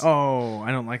 Yes. Oh,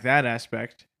 I don't like that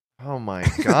aspect. Oh my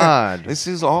God. This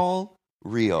is all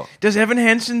real. Does Evan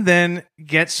Hansen then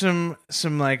get some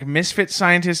like misfit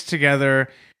scientists together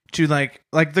to like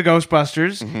the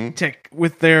Ghostbusters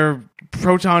with their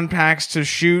proton packs to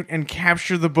shoot and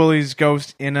capture the bully's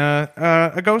ghost in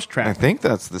a ghost I trap? think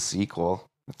that's the sequel.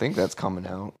 I think that's coming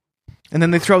out. And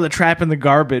then they throw the trap in the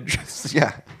garbage.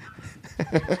 Yeah.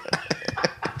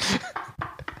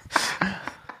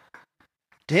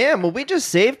 Damn, well, we just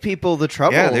saved people the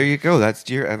trouble. Yeah, there you go. That's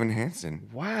Dear Evan Hansen.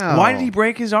 Wow. Why did he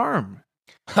break his arm?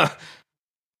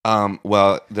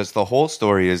 Well, the whole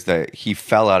story is that he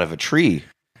fell out of a tree,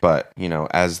 but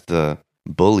as the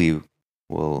bully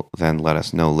will then let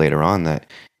us know later on, that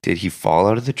did he fall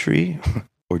out of the tree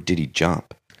or did he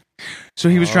jump? So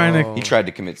he was trying to, He tried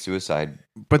to commit suicide.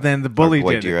 but then the Our bully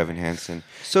boy, did Dear it. Evan Hansen.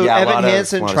 So Yeah, a Evan lot of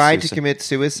Hansen tried to suicide. commit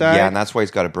suicide. Yeah, and that's why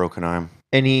he's got a broken arm.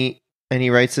 and he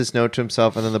writes this note to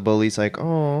himself, and then the bully's like,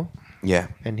 "Oh," Yeah.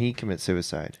 and he commits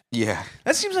suicide. Yeah.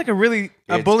 That seems like a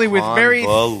It's bully with very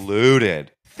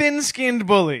convoluted. thin-skinned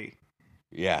bully.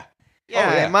 Yeah.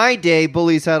 Yeah, yeah. in my day,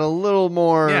 bullies had a little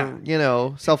more,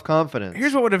 Yeah. self-confidence.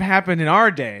 Here's what would have happened in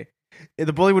our day.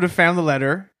 The bully would have found the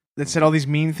letter that said all these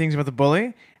mean things about the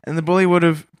bully, and the bully would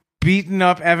have beaten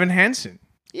up Evan Hansen,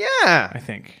 Yeah. I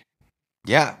think.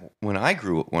 Yeah. When I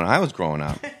was growing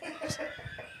up,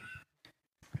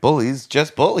 bullies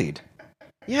just bullied.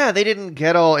 Yeah, they didn't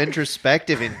get all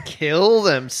introspective and kill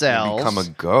themselves. Become a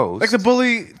ghost. Like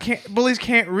the bullies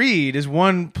can't read is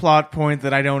one plot point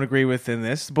that I don't agree with in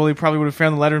this. The bully probably would have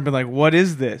found the letter and been like, "What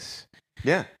is this?"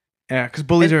 Yeah. Yeah, because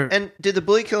bullies are. And did the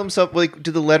bully kill himself? Like,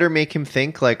 did the letter make him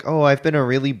think like, "Oh, I've been a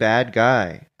really bad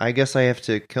guy. I guess I have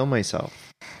to kill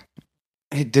myself"?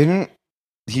 It didn't.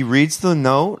 He reads the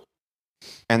note,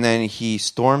 and then he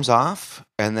storms off,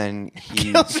 and then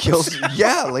he kills.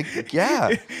 Yeah,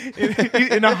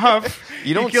 in a huff.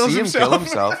 You don't he kills see him kill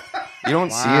himself. You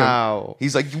don't see him. Wow.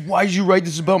 He's like, "Why did you write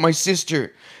this about my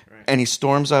sister?" And he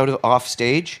storms off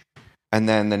stage, and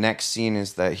then the next scene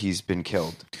is that he's been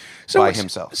killed by it's-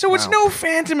 himself. So it's no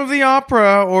Phantom of the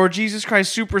Opera or Jesus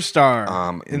Christ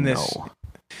Superstar in this No.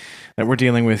 that we're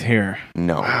dealing with here.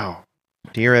 No. Wow.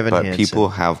 Dear Evan But Hansen. people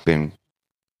have been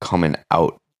coming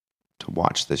out to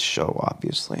watch this show,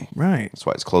 obviously. Right. That's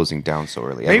why it's closing down so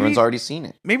early. Maybe- Everyone's already seen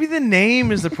it. Maybe the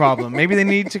name is the problem. Maybe they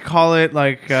need to call it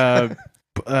like Dead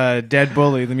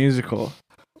Bully the musical,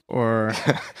 or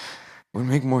Would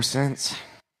make more sense.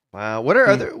 Wow. What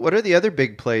are the other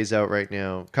big plays out right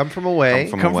now? Come From Away.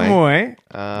 Come Come From Away.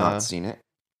 Not seen it.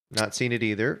 Not seen it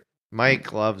either.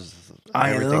 Mike loves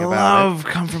I everything about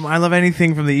I love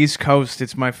anything from the East Coast.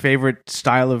 It's my favorite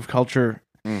style of culture.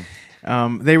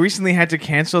 They recently had to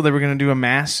cancel. They were going to do a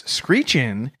mass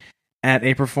screech-in at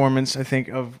a performance, I think,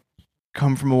 of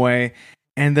Come From Away,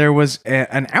 and there was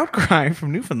an outcry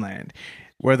from Newfoundland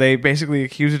where they basically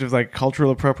accused it of like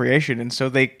cultural appropriation, and so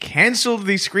they canceled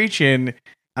the screech-in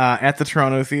at the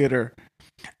Toronto Theatre.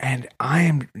 And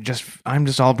I'm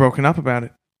just all broken up about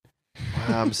it.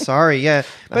 Wow, I'm sorry, yeah.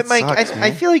 But Mike, sucks, I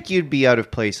man. feel like you'd be out of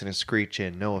place in a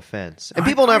screech-in, no offense. And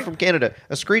people not from Canada,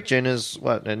 a screech-in is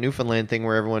what, a Newfoundland thing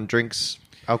where everyone drinks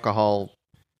alcohol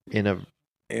in a...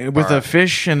 With a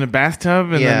fish and a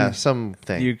bathtub, and then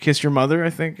something. you kiss your mother, I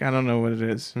think. I don't know what it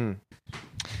is.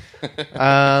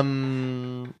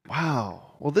 Wow.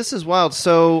 Well, this is wild.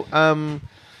 So,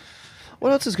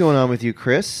 what else is going on with you,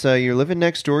 Chris? You're living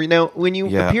next door. Now, when you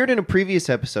appeared in a previous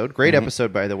episode, great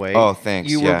episode, by the way. Oh, thanks.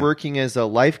 You were working as a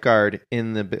lifeguard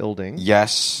in the building.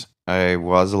 Yes, I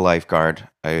was a lifeguard.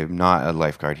 I'm not a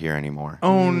lifeguard here anymore.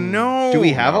 Oh, no. Do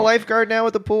we have a lifeguard now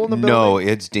at the pool in the building? No,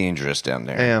 it's dangerous down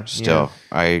there. Yeah, Still,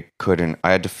 I couldn't.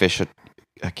 I had to fish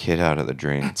a kid out of the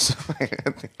drain.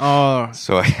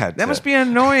 So I had. That must be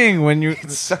annoying when you.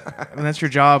 When that's your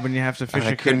job, and you have to fish I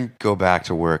a kid. couldn't go back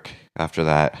to work after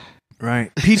that.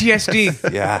 Right.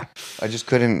 PTSD. Yeah, I just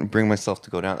couldn't bring myself to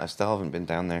go down. I still haven't been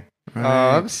down there. Oh,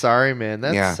 I'm sorry, man.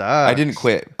 That sucks. I didn't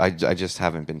quit. I just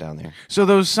haven't been down there. So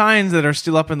those signs that are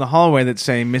still up in the hallway that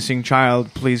say "missing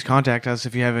child," please contact us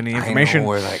if you have any information. I know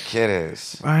where that kid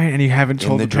is. Right, and you haven't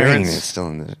told in the the drain. parents. It's still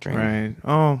in the drain. Right.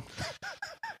 Oh.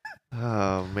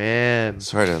 Oh, man.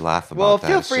 Sorry to laugh about Well, that.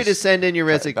 feel It's free to just send in your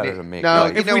better resignation. to make- No,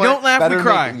 like, you If know we what? don't laugh, Better we make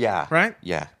cry. it- yeah. Right?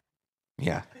 Yeah.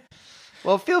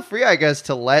 Well, feel free, I guess,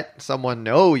 to let someone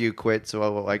know you quit.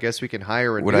 So I guess we can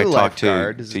hire a Would new I talk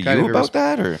lifeguard. to This is you kind of about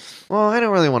that, or Well, I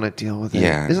don't really want to deal with it.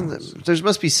 Yeah. There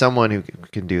must be someone who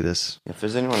can do this. if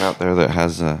there's anyone out there that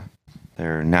has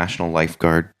their national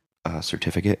lifeguard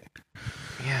certificate?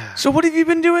 Yeah. So what have you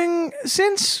been doing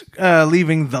since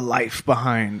leaving the life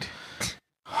behind?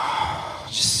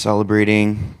 Just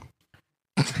celebrating.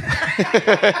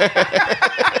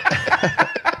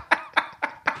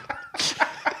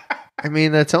 I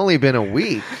mean, that's only been a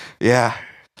week. Yeah,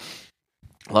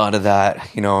 a lot of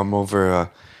that. You know, I'm over.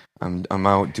 I'm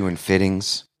out doing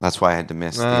fittings. That's why I had to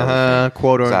miss the other thing.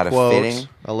 Quote Was that a unquote. fitting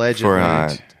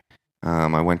Allegedly.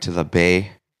 I went to the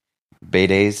Bay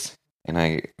Days, and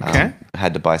I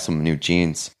had to buy some new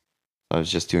jeans. I was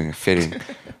just doing a fitting.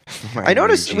 for my I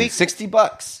noticed new jeans.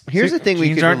 $60. Here's the thing: we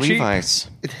Jeans could aren't cheap. Levi's.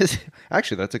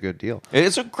 Actually, that's a good deal.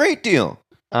 It's a great deal.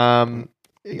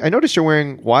 I noticed you're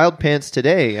wearing wild pants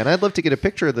today, and I'd love to get a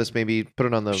picture of this. Maybe put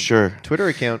it on the Sure. Twitter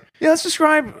account. Yeah, let's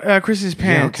describe Chris's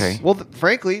pants. okay. Well,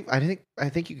 frankly, I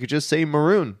think you could just say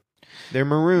maroon. They're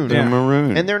maroon. They're Yeah.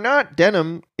 maroon. And they're not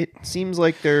denim. It seems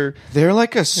like they're They're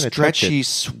like a touch stretchy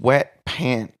sweat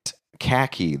pant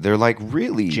khaki. They're like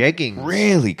really jeggings.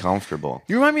 really comfortable.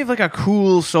 You remind me of like a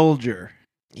cool soldier.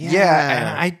 Yeah,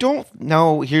 and I don't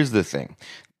know. Here's the thing: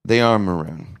 they are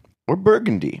maroon or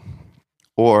burgundy,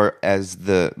 or as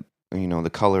the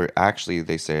color actually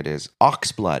they say it is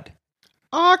oxblood.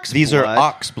 Ox. These are blood.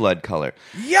 oxblood color,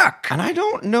 Yuck! and I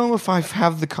don't know if I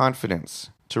have the confidence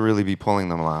to really be pulling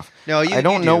them off. No, I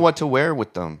don't you know do. what to wear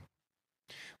with them.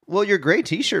 Well, your gray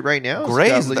T-shirt right now. Gray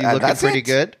is is you that- looking that's pretty it?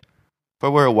 good. If I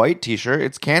wear a white T-shirt,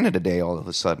 it's Canada Day all of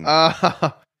a sudden.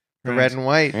 The red and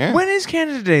white. Yeah. When is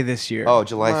Canada Day this year? Oh,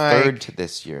 July Mike. 3rd to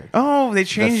this year. Oh, they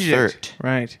changed The it. 3rd.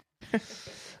 Right.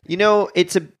 You know,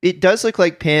 it does look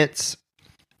like pants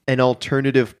an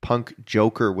alternative punk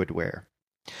Joker would wear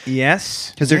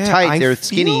Yes. because they're Yeah, tight, I they're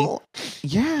skinny.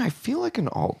 Yeah, I feel like an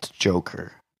alt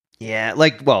Joker. Yeah,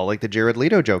 like the Jared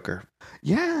Leto Joker.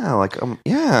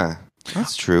 Yeah,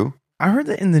 that's true. I heard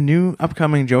that in the new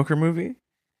upcoming Joker movie,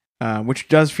 which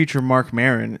does feature Mark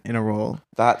Maron in a role.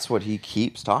 That's what he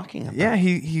keeps talking about. Yeah,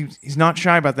 he's not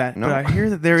shy about that. No. But I hear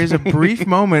that there is a brief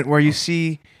moment where you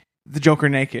see the Joker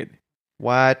naked.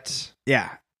 What? Yeah.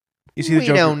 You see the We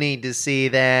Joker. don't need to see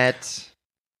that.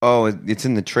 Oh, it's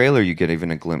in the trailer. You get even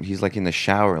a glimpse. He's like in the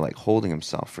shower, like holding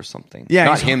himself or something. Yeah,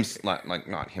 not he's- him, like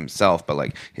not himself, but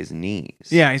like his knees.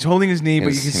 Yeah, he's holding his knee,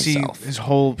 but you His- can himself. see his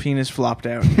whole penis flopped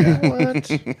out. Yeah. What?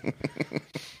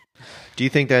 Do you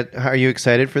think that? Are you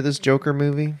excited for this Joker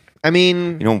movie? I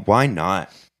mean, You know why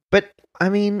not? but I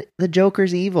mean, the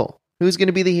Joker's evil. Who's going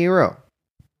to be the hero?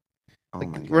 Oh Like,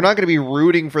 my God. we're not going to be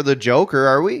rooting for the Joker,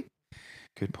 are we?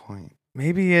 Good point.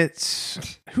 Maybe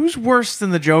it's who's worse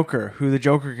than the Joker? Who the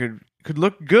Joker could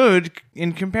look good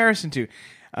in comparison to?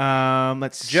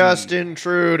 Let's see. Justin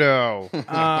Trudeau.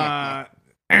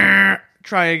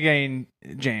 Try again,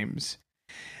 James.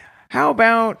 How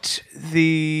about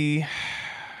the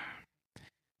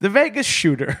Vegas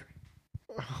shooter?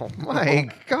 Oh my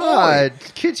God!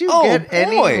 Could you Oh, get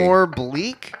any boy. more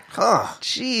bleak? Huh.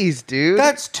 Jeez, dude.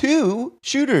 That's 2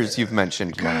 shooters you've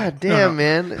mentioned. God damn,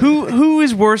 man. Who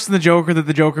is worse than the Joker that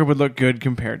the Joker would look good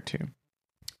compared to?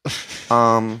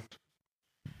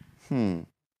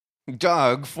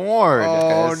 Doug Ford.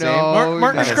 Oh, no.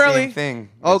 Martin Kinda Shkreli. same thing.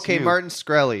 Okay, as you. Martin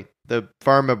Shkreli, the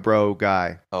Pharma Bro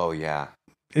guy. Oh yeah,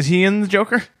 Is he in the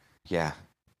Joker? yeah.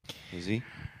 Is he?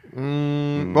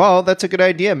 Well, that's a good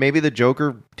idea. Maybe the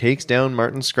Joker takes down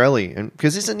Martin Shkreli, and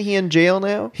because isn't he in jail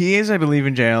now? He is, I believe,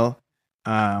 in jail.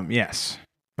 Yes.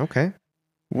 Okay.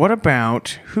 What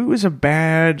about who is a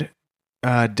bad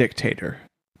dictator?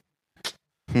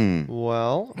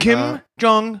 Well, Kim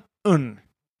Jong Un,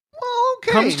 well,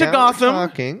 okay. comes to now we're Gotham.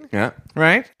 talking. Yeah.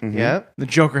 right? Mhm. Yeah. The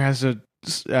Joker has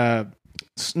to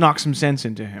knock some sense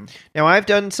into him. Now, I've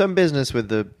done some business with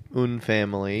the Un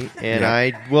family, and Yeah.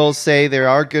 I will say there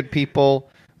are good people.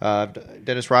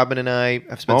 Dennis Rodman and I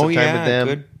have spent Oh, some time yeah, with them.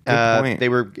 good point. They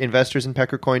were investors in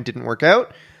Peckercoin, didn't work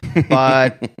out,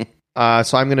 but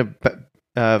so I'm going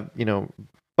to,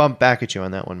 bump back at you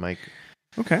on that one, Mike.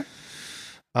 Okay.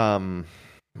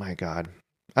 My God.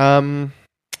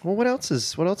 Well, what else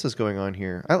is going on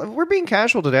here? We're being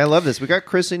casual today. I love this. We got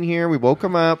Chris in here. We woke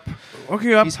him up. Woke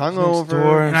you up. He's door.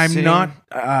 hungover. And I'm sitting-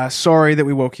 not sorry that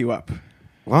we woke you up.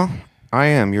 Well, I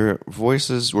am. Your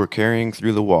voices were carrying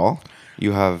through the wall.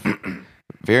 You have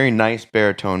very nice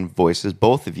baritone voices,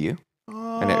 both of you,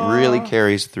 and it really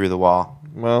carries through the wall.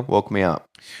 Well, Woke me up.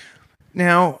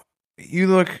 Now,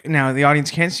 the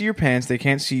audience can't see your pants. They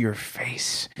can't see your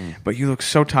face. But you look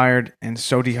so tired and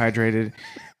so dehydrated.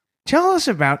 Tell us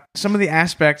about some of the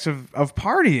aspects of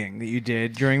partying that you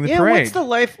did during the yeah. parade.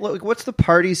 What's the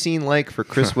party scene like for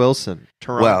Chris Wilson,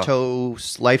 Toronto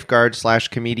lifeguard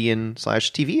 / comedian /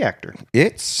 TV actor?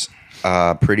 It's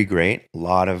pretty great. A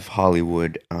lot of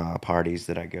Hollywood parties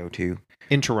that I go to.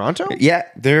 In Toronto? Yeah,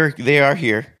 they are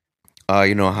here.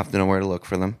 You don't have to know where to look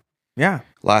for them. Yeah.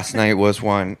 Last night was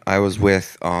one. I was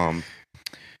with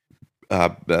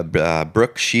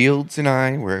Brooke Shields and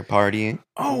I were partying.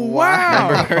 Oh,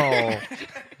 wow.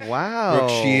 Wow. Brooke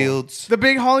Shields. The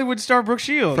big Hollywood star Brooke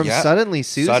Shields. From Yeah. Suddenly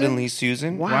Susan? Suddenly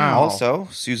Susan. Wow. Also,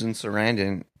 Susan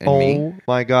Sarandon and Oh me.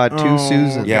 my God, two Oh,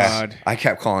 Susans. yeah. Yes. God. I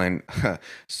kept calling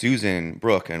Susan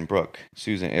Brooke and Brooke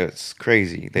Susan. It was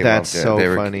crazy. They That's loved it. so They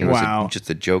were, funny. It was Wow. just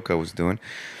a joke I was doing.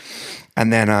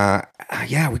 And then,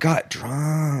 we got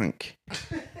drunk.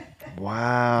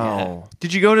 Wow.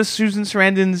 Did you go to Susan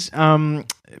Sarandon's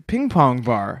ping pong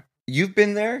bar? You've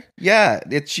been there? Yeah,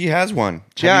 she has one.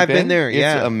 Yeah, Have I've you been there,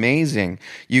 yeah. It's amazing.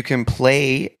 You can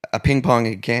play a ping pong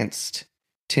against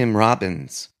Tim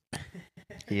Robbins.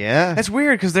 Yeah. That's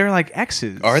weird because they're like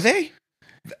exes. Are they?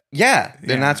 Yeah,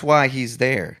 then Yeah. that's why he's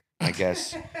there, I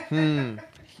guess.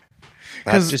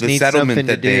 That's Just the needs settlement something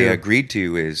to that they do. agreed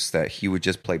to is that he would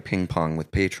just play ping pong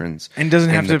with patrons And doesn't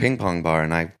in have the to. ping pong bar,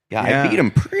 and I Yeah. beat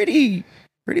him pretty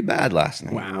bad last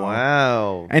night. Wow.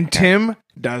 Wow. And Tim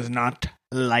does not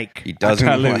like He doesn't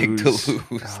to like lose. to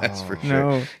lose. That's for sure.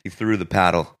 No. He threw the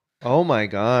paddle. Oh my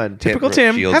God. Typical Hit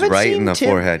Tim. Shields Haven't right seen in the Tim-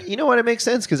 forehead. You know what? It makes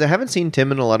sense because I haven't seen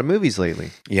Tim in a lot of movies lately.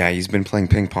 Yeah, he's been playing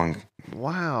ping pong.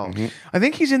 Wow. Mhm. I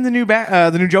think he's in the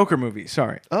new Joker movie.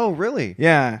 Sorry. Oh, really?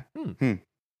 Yeah.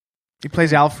 He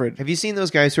plays Alfred. Have you seen those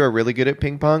guys who are really good at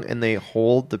ping pong and they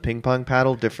hold the ping pong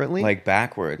paddle differently? Like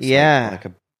backwards. Yeah. Like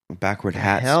a backward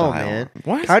hat Hell, style. man.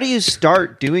 What? How do you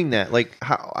start doing that? Like,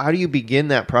 how do you begin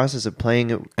that process of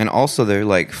playing it? And also, they're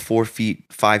like 5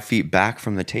 feet back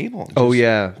from the table. Oh, Just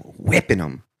yeah. whipping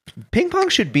them. Ping pong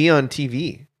should be on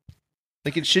TV.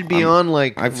 Like, it should be on,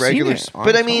 like, I've seen regular... it on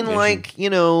But, I mean,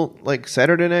 television. like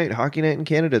Saturday night, hockey night in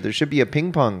Canada, there should be a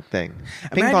ping pong thing.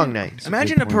 Ping pong night.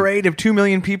 Imagine a parade of 2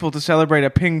 million people to celebrate a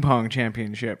ping pong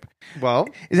championship. Well,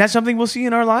 Is that something we'll see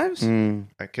in our lives?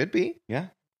 it could be. Yeah.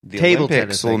 The Table Olympics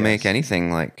tennis, I will guess. make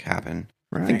anything like happen.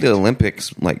 I think Right. the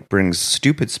Olympics like brings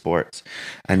stupid sports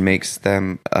and makes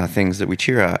them things that we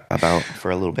cheer about for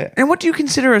a little bit. And what do you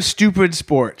consider a stupid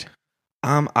sport?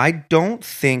 I don't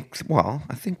think. Well,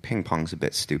 I think ping pong's a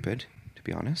bit stupid, to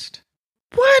be honest.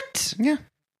 What? Yeah.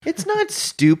 It's not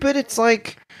stupid. It's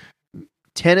like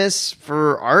tennis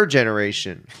for our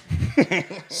generation.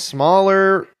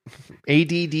 Smaller,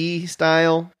 ADD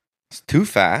style. It's too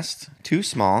fast, too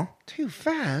small. Too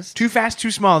fast. Too fast,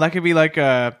 too small. That could be like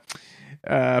a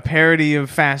parody of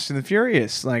Fast and the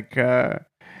Furious. Like,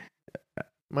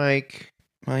 Mike.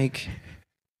 Mike,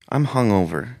 I'm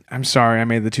hungover. I'm sorry, I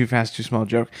made the too fast, too small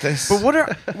joke. This,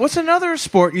 But what's another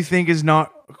sport you think is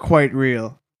not quite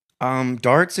real?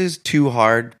 darts is too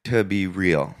hard to be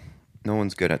real. No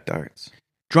one's good at darts.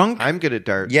 Drunk. I'm good at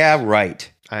darts. Yeah,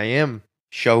 right. I am.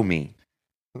 Show me.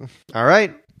 All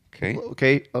right. Okay.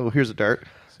 Okay. Oh, here's a dart.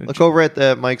 So Look over at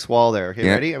the Mike's wall there. Okay,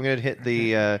 Yeah. ready? I'm going to hit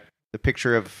the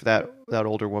picture of that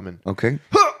older woman. Okay.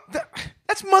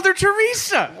 That's Mother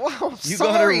Teresa. Wow, You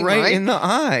got her right in the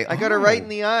eye. I got her right in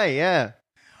the eye. Yeah.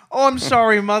 Oh, I'm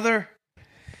sorry, Mother.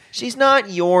 She's not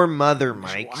your mother,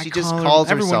 Mike. I She just call her- calls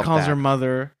herself Everyone calls that. her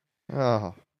Mother.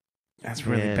 Oh. That's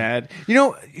really Man. bad. You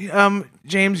know,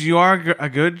 James, you are a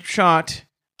good shot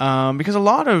because a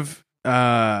lot of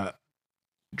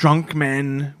drunk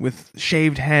men with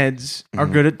shaved heads are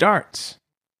Mhm. good at darts.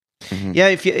 Mhm. Yeah,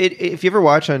 if you ever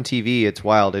watch on TV, it's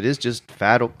wild. It is just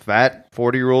fat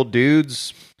 40-year-old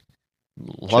dudes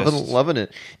loving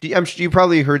it. I'm sure you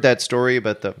probably heard that story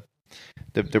about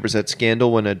there was that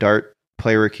scandal when a dart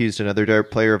player accused another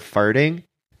dart player of farting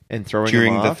and throwing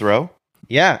During him the off. throw?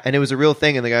 Yeah, and it was a real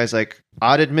thing. And the guy's like,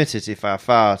 "I'd admit it if I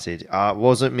farted. It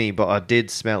wasn't me, but I did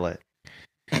smell it."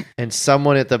 And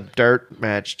someone at the dart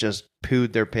match just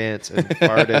pooed their pants and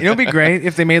farted. You know, it'd be great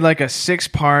if they made like a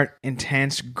 6-part,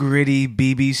 intense, gritty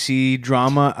BBC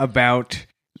drama about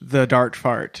the dart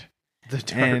fart. the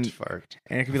dart and- fart.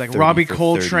 And it could be like 30 Robbie for 30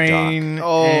 Coltrane.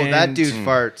 Oh, that and- dude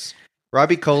farts.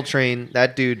 Robbie Coltrane,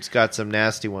 that dude's got some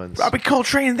nasty ones. Robbie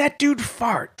Coltrane, that dude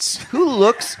farts.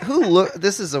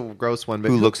 This is a gross one, but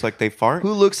Who looks like they fart?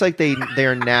 who looks like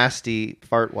they're nasty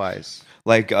fart wise?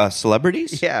 Like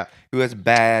celebrities? Yeah. Who has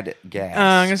bad gas?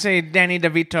 I'm going to say Danny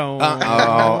DeVito.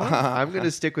 I'm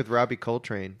gonna stick with Robbie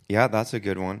Coltrane. Yeah, that's a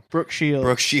good one. Brooke Shields.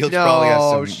 Brooke Shields probably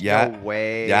has some. Yeah, no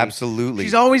way. yeah, absolutely.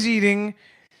 She's always eating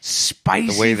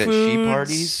spicy The way that she foods.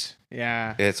 parties.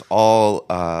 Yeah. It's all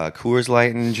Coors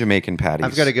Light and Jamaican patties.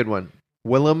 I've got a good one.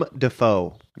 Willem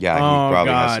Dafoe. Yeah, he Oh,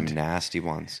 probably has God. some nasty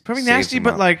ones. Probably Saves nasty, them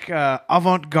but up. like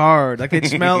avant-garde. Like they'd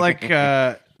smell like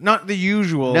not the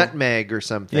usual. Nutmeg or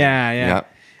something. Yeah.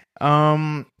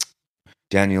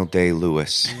 Daniel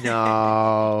Day-Lewis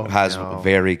No. has no.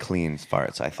 very clean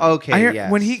farts, I think. Okay. I hear yes.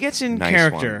 when he gets in Nice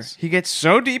character, ones. he gets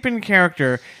so deep in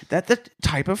character that the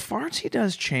type of farts he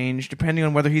does change depending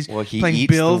on whether he's Well, he playing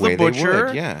eats Bill the way the they Butcher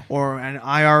would, yeah. or an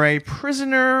IRA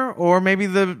prisoner or maybe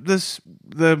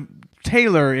the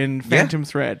tailor in Phantom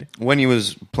Thread. When he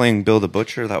was playing Bill the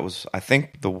Butcher, that was, I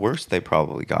think, the worst they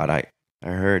probably got. I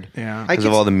heard. Yeah. I Because could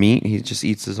of all the meat, he just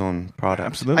eats his own product.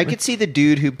 Absolutely. I could see the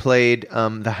dude who played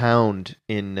the Hound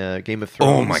in Game of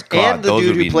Thrones. Oh my God, And the those dude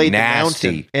would who be played nasty.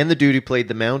 the Mountain. And the dude who played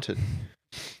the Mountain.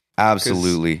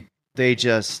 Absolutely. They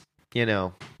just, they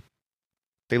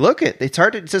look it. It's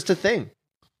hard. It's just a thing.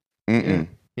 Mm-mm.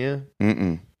 Yeah.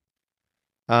 Mm-mm.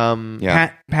 Pat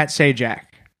Yeah. Sajak.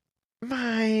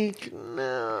 Mike,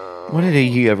 no. What did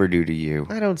he ever do to you?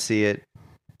 I don't see it.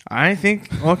 I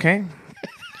think okay.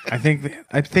 I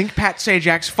think Pat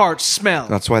Sajak's farts smell.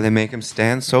 That's why they make him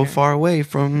stand so far away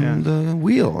from Yeah. the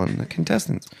wheel and the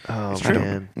contestants. Oh, true.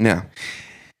 man. Yeah.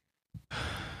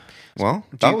 Well,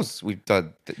 that was we did Well,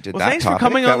 that. thanks for topic.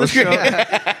 coming That on the was show.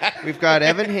 good. We've got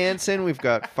Evan Hansen. We've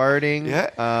got farting. Yeah.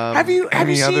 Have you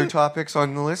Any seen other topics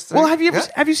on the list? Well, have you Yeah.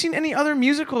 have you seen any other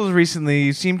musicals recently?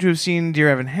 You seem to have seen Dear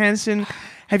Evan Hansen.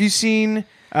 Have you seen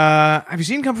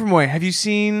Come From Away? Have you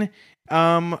seen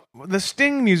the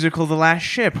Sting musical, The Last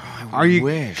Ship? Are you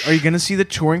wish. going to see the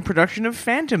touring production of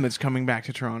Phantom that's coming back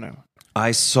to Toronto?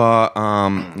 I saw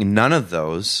none of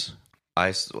those.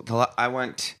 I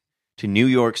went to New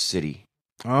York City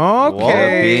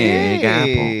Okay. Big Apple.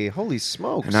 Hey, holy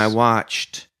smokes. and I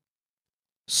watched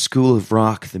School of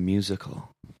Rock the musical.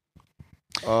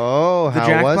 Oh, The how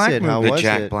Jack was Black it? How movie. The was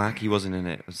Jack it? Black, he wasn't in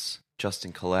it. It was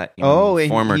Justin Collette, Oh,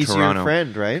 former he's Toronto your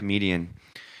friend, right? comedian.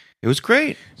 It was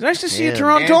great. It's nice to see a Man.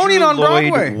 Torontonian on Lloyd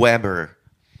Broadway. Webber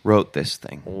wrote this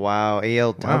thing. Wow,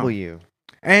 ALW.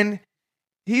 And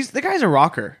the guy's a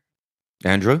rocker,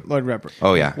 Andrew? Lloyd Webber.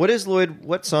 Oh, yeah.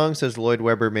 What songs has Lloyd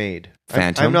Webber made?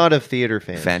 Phantom. I'm not a theater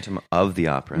fan. Phantom of the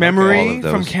Opera. All Memory of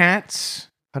those. from Cats.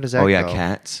 How does that Oh, yeah, go?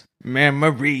 Cats.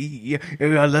 Memory,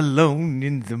 all alone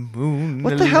in the moon.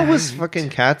 What the hell was fucking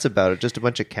Cats about? Just a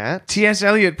bunch of cats? T.S.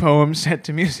 Eliot poem set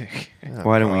to music? Oh,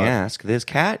 Why don't we God. ask? There's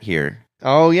Cat here.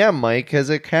 Oh, yeah, Mike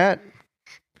has a cat.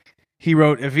 He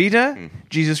wrote Evita,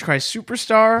 Jesus Christ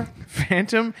Superstar,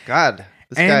 Phantom, God,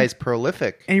 this And- guy's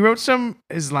prolific. and he wrote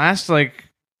his last or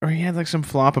he had some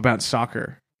flop about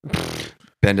soccer.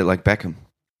 Bend it like Beckham.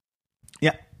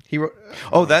 He wrote.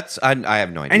 Oh, that's... I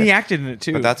have no idea. And he acted in it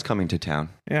too. But that's coming to town.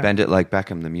 Yeah. Bend it like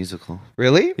Beckham, the musical.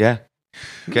 Really? Yeah.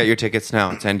 Get your tickets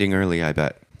now. It's ending early, I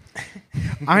bet.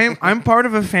 I'm part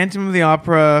of a Phantom of the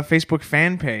Opera Facebook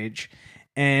fan page,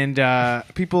 and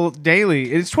people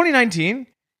daily. It's 2019.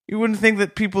 You wouldn't think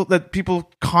that people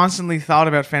constantly thought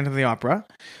about Phantom of the Opera,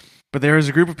 But there is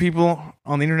a group of people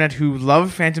on the internet who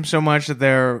love Phantom so much that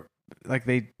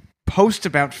they post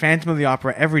about Phantom of the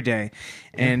Opera every day,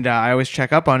 and I always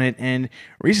check up on it. And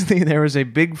recently there was a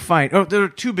big fight. Oh, there are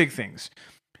two big things.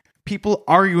 People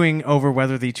arguing over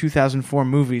whether the 2004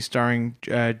 movie starring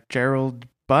Gerald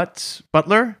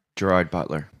Butler? Gerard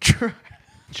Butler.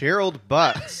 Gerald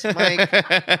Butts. Mike,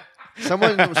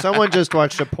 someone just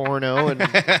watched a porno and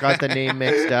got the name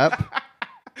mixed up.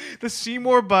 The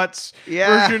Seymour Butts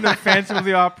version of Phantom of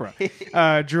the Opera.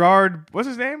 Gerard, what's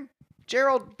his name?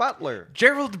 Gerald Butler.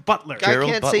 Gerald Butler. I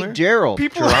Gerald can't Butler? say Gerald.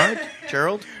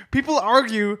 Gerald? People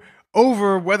argue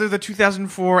over whether the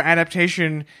 2004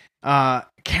 adaptation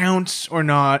counts or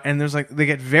not, and they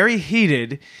get very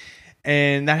heated,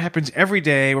 and that happens every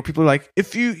day where people are like,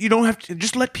 if you don't have to,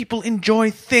 just let people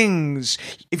enjoy things.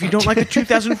 If you don't like the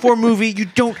 2004 movie, you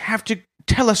don't have to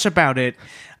tell us about it.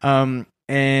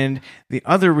 And the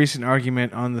other recent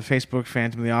argument on the Facebook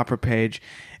Phantom of the Opera page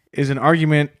is an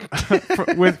argument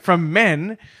from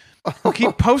men who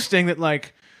keep posting that,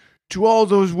 like, to all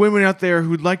those women out there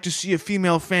who'd like to see a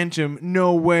female Phantom,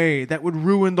 no way. That would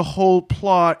ruin the whole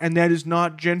plot, and that is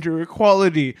not gender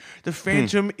equality. The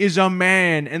Phantom is a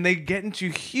man. And they get into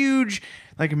huge,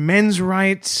 like, men's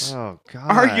rights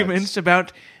arguments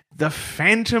about the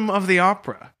Phantom of the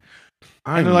Opera.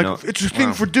 And they're like, it's a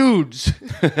thing for dudes.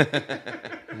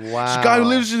 Wow. This guy who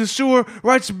lives in the sewer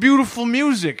writes beautiful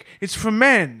music. It's for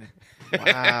men.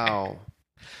 Wow.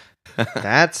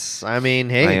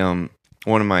 Hey.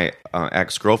 One of my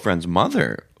ex-girlfriend's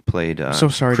mother played So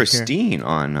sorry to hear. Christine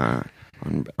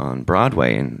on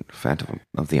Broadway in Phantom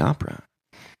of the Opera.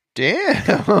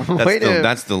 Damn.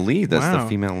 That's the lead. That's Wow. the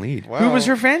female lead. Wow. Who was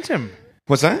her Phantom?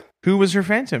 What's that? Who was her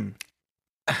Phantom?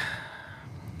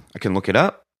 I can look it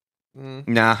up. Mm.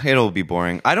 Nah, it'll be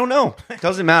boring. I don't know.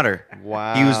 Doesn't matter.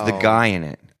 Wow. He was the guy in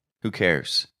it. Who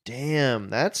cares? Damn,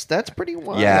 that's pretty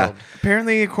wild. Yeah.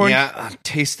 Apparently, according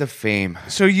Taste of Fame.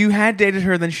 So you had dated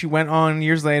her, then she went on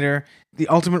years later, The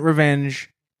Ultimate Revenge,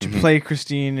 to play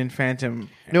Christine in Phantom.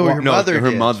 No, her mother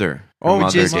her did. mother.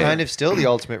 Which is did. kind of still the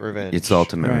ultimate revenge. It's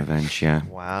Ultimate Right. Revenge, yeah.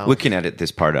 Wow. We can edit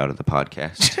this part out of the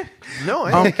podcast. No,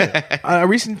 I like it. A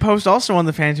recent post also on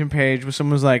the Phantom page where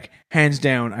someone was like, hands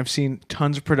down, I've seen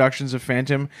tons of productions of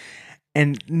Phantom,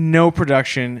 and no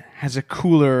production has a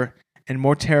cooler and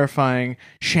more terrifying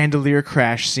chandelier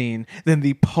crash scene than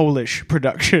the Polish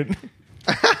production.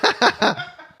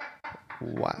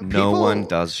 Wow. No one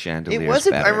does chandeliers It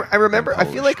wasn't. better I remember. than I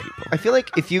feel Polish like. people. I feel like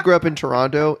if you grew up in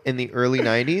Toronto in the early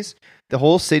 '90s, the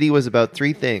whole city was about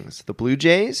three things: the Blue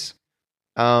Jays,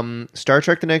 Star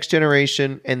Trek: The Next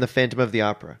Generation, and the Phantom of the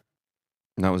Opera.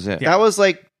 And that was it. That was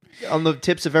like on the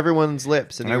tips of everyone's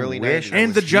lips in the I early wish '90s.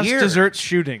 And the was Just here. Desserts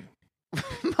shooting.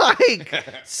 Mike,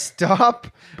 stop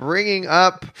bringing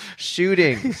up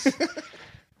shootings.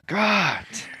 God.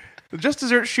 The Just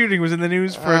Desserts shooting was in the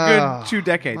news for a good 2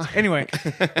 decades. Anyway,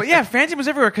 but yeah, Phantom was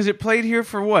everywhere because it played here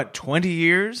for what, 20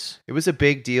 years? It was a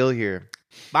big deal here.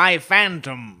 By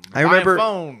Phantom. I remember. By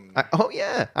phone.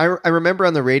 I remember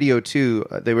on the radio too.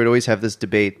 They would always have this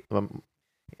debate,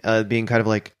 being kind of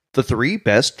like the three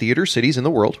best theater cities in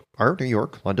the world are New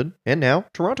York, London, and now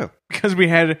Toronto. Because we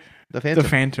had The Phantom. the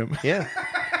Phantom. Yeah.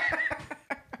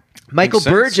 Michael Makes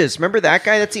sense. Burgess, remember that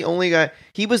guy? That's the only guy.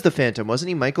 He was the Phantom, wasn't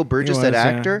he? Michael Burgess, He that was,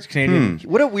 actor. he's Canadian.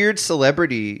 What a weird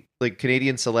celebrity, like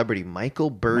Canadian celebrity, Michael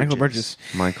Burgess. Michael Burgess.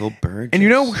 Michael Burgess. And you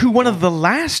know who one of the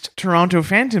last Toronto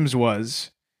Phantoms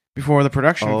was before the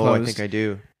production Oh, closed? I think I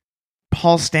do.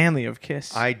 Paul Stanley of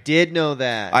Kiss. I did know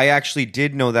that. I actually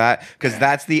did know that because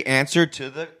that's the answer to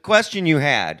the question you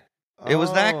had. It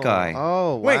was that guy.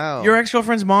 Oh, Wait, wow. your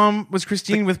ex-girlfriend's mom was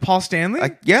Christine with Paul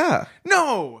Stanley? Yeah,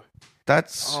 no!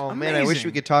 that's Oh, man, I wish Amazing.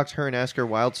 we could talk to her and ask her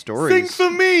wild Sing stories. for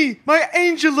me, my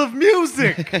angel of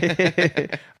music!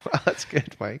 Wow, that's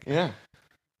good, Mike. yeah.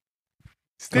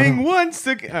 Sing once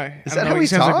again. Is that how he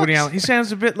sounds like talks? Woody Allen. He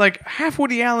sounds a bit like half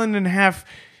Woody Allen and half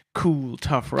cool,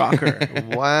 tough rocker.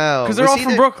 Wow. Because they're Was all he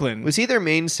from Brooklyn. Was he their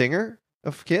main singer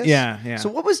of Kiss? Yeah. So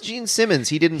what was Gene Simmons?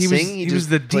 He didn't he was, sing. he just was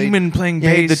the played- demon playing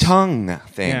Yeah, bass. the tongue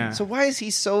thing. Yeah. So why is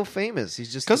he so famous?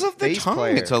 He's just Because a of the bass tongue.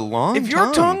 player. It's a long If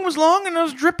your tongue was long and it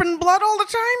was dripping blood all the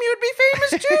time, you'd be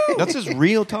famous too. That's his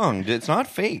real tongue. It's not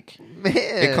fake. Man.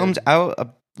 It comes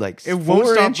out like It won't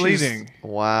 4 stop inches bleeding.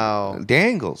 Wow.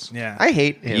 Dangles. Yeah. I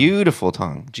hate him. Beautiful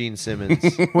tongue. Gene Simmons.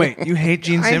 Wait, you hate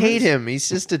Gene Simmons? I hate him. He's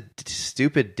just a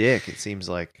stupid dick. It seems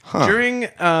like. Huh. During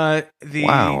the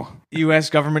Wow. U.S.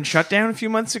 government shutdown a few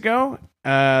months ago,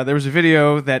 there was a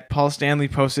video that Paul Stanley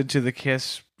posted to the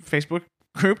KISS Facebook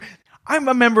group. I'm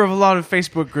a member of a lot of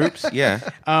Facebook groups. Yeah.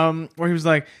 Where he was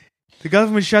like, the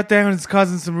government shutdown is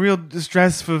causing some real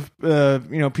distress for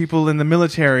people in the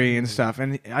military and stuff.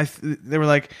 And they were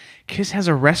like, Kiss has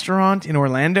a restaurant in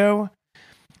Orlando.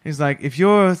 He's like, if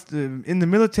you're in the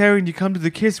military and you come to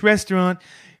the Kiss restaurant,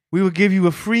 we will give you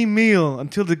a free meal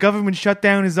until the government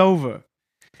shutdown is over.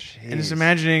 Jeez. And just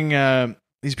imagining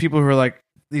these people who are like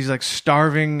these like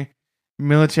starving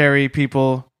military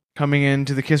people coming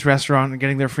into the Kiss restaurant and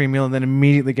getting their free meal and then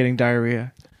immediately getting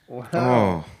diarrhea. Wow.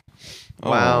 Oh,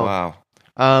 Wow.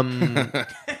 wow.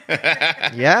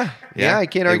 Yeah, I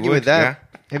can't argue with that.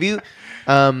 Yeah. Have you?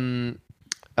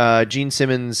 Gene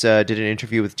Simmons did an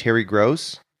interview with Terry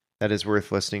Gross that is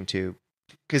worth listening to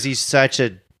because he's such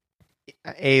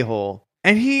a hole,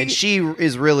 And she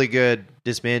is really good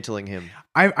dismantling him.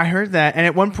 I heard that, and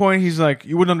at one point he's like,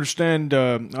 "You wouldn't understand.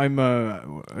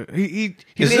 He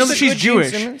she's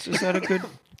Jewish." Is that a good?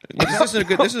 This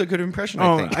is a good impression.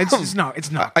 I think.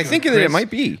 It's not. I think that it might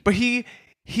be. But he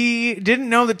didn't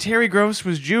know that Terry Gross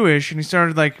was Jewish, and he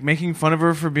started like making fun of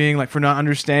her for being like for not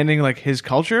understanding like his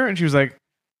culture, and she was like,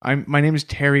 my name is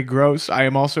Terry Gross. I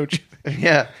am also Jewish."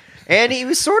 Yeah. And he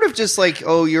was sort of just like,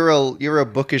 "Oh, you're a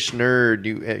bookish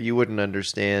nerd. You wouldn't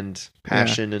understand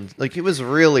passion," and like it was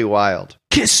really wild.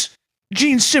 Kiss.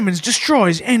 Gene Simmons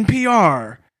destroys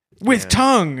NPR with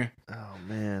tongue. Oh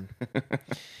man.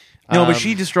 No, but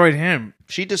she destroyed him.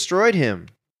 She destroyed him.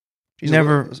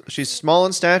 She's small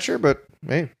in stature, but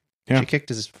hey, she kicked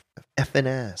his effing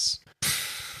ass.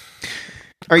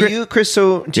 Are you, Chris?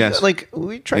 So, Yes.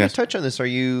 we try to touch on this. Are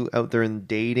you out there in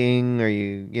dating? Are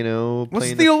you, What's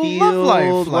playing the old field? love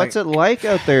life like? What's it like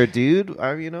out there, dude?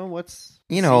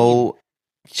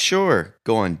 Sure,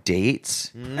 go on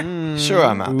dates. Mm. Sure,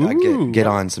 I Ooh. get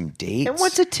on some dates. And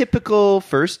what's a typical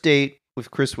first date with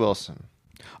Chris Wilson?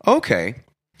 Okay.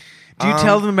 Do you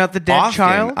tell them about the dead Often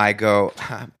child? I go,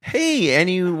 "Hey,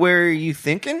 anywhere are you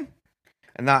thinking?"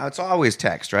 And it's always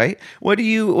text, right? What are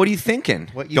you thinking?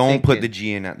 Don't put the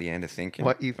G in at the end of thinking.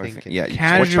 What you thinking? Yeah,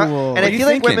 Casual. And I you feel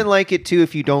like thinking? women like it too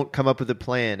if you don't come up with a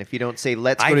plan. If you don't say,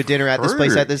 "Let's go to I've dinner at this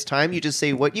place heard. at this time," you just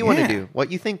say what you want to Yeah. do.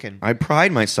 What you thinking? I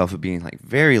pride myself of being like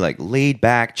very like laid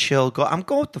back, chill. I'm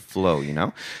going with the flow,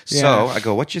 Yeah. So I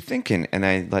go, "What you thinking?" And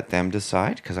I let them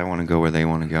decide because I want to go where they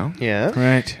want to go. Yeah.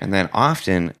 Right. And then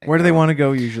often, Where do they want to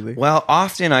go usually? Well,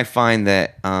 often I find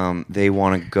that they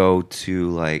want to go to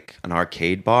like an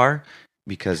arcade bar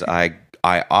because I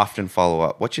often follow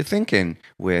up. What you thinking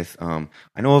with? I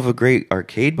know of a great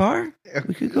arcade bar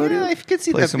we could go to. I could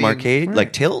see play that some being- arcade, right.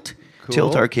 like Tilt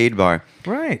Cool. Arcade Bar.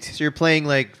 Right. So you're playing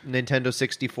like Nintendo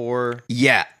 64.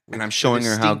 Yeah, and I'm showing the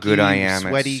her how good I am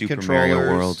sweaty at Super controllers.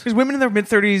 Mario World. Because women in their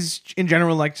mid-30s in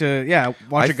general like to,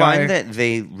 watch I a guy. find that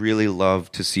they really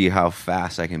love to see how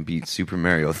fast I can beat Super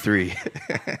Mario 3.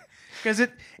 Because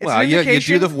it's Well, an you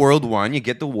indication. do the World 1, you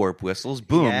get the warp whistles,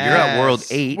 boom, you're at World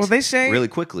Yes. 8 Well, they say really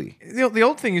quickly. the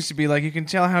old thing used to be like you can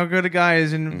tell how good a guy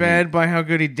is in bed by how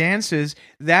good he dances.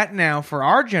 That now for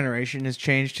our generation has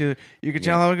changed to you can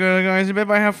tell how good a guy is in bed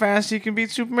by how fast he can beat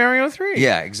Super Mario 3.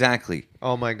 Yeah, exactly.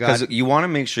 Oh my Because god! you want to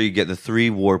make sure you get the 3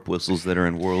 warp whistles that are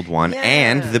in World 1 Yeah.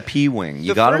 and the P-Wing. You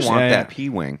The got to first- want Yeah, that yeah.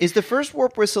 P-Wing. Is the first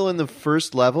warp whistle in the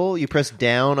first level? You press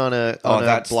down on a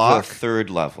That's block. the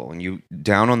 3rd level. And you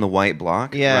down on the white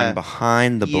block, Yeah. run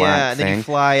behind the Yeah, black and thing, then you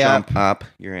fly jump up,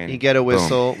 you're in. You get a Boom.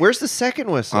 whistle. Where's the second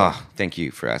whistle? Oh, thank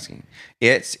you for asking.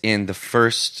 It's in the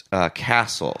first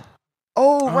castle.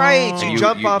 Oh, right. So So you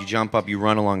jump up. You jump up, you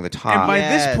run along the top. And by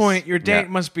Yes. this point, your date Yeah.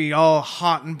 must be all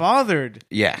hot and bothered.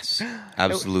 Yes, And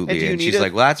absolutely. do you And need she's a-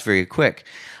 like, "Well, that's very quick."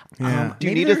 Yeah. Do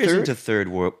you Maybe need a there isn't third? a third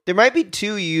warp. There might be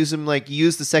two. You use them like you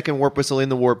use the second warp whistle in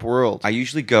the warp world. I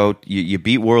usually go. You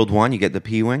beat World 1, you get the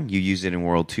P-Wing. You use it in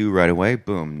World 2 right away.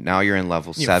 Boom! Now you're in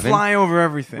level You 7. fly over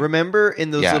everything. Remember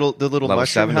in those Yeah. little Level mushroom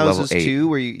 7 to level houses 8. too,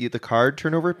 where you the card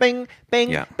turn over, bang, bang,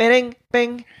 Yeah. bang,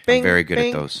 bang, bang. very good at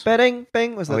bang, those. Bang,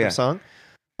 bang. Was that yeah. the song?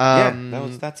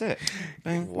 That's it.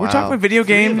 We're talking about video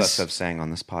Three of games. us have sang on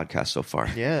this podcast so far.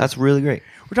 Yeah. That's really great.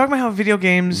 We're talking about how video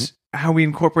games, how we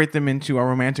incorporate them into our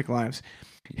romantic lives.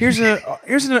 Here's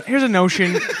a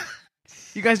notion.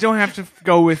 You guys don't have to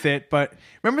go with it, but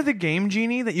remember the Game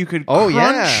Genie that you could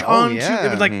crunch onto? yeah. It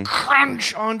would like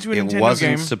crunch onto a It Nintendo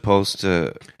wasn't game. supposed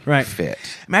to Right. fit.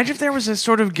 Imagine if there was a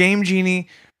sort of Game Genie,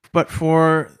 but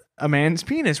for a man's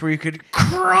penis, where you could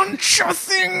crunch a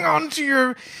thing onto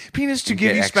your penis to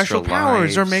give get you special extra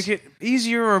powers, or lives. make it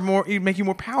easier, or make you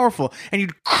more powerful, and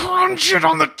you'd crunch it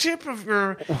on the tip of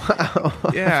your.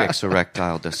 Yeah. Fix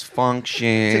erectile dysfunction.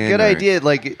 It's a good or- idea.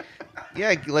 Like,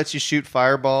 yeah, it lets you shoot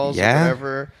fireballs or Yeah.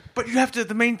 whatever. But you have to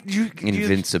you have to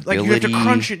Invincibility.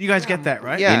 crunch it. You guys get that,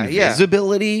 right? Yeah.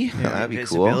 Invisibility. That'd be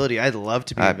cool. Invisibility. I'd love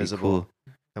to be That'd be invisible cool.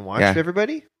 and watch Yeah.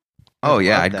 everybody. Oh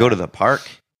yeah, love I'd that. go to the park.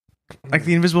 Like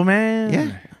the Invisible Man.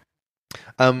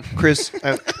 Yeah. Chris,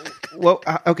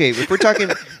 okay, if we're talking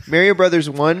Mario Brothers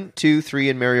 1, 2, 3,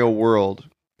 and Mario World,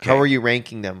 how Okay. are you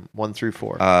ranking them 1 through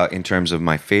 4? In terms of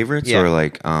my favorites Yeah. or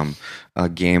like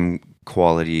game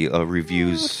quality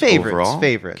reviews overall?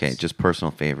 Favorites. Okay, just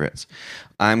personal favorites.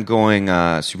 I'm going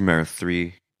Super Mario 3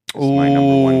 is my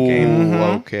number one game.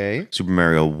 Mhm. Okay. Super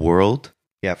Mario World.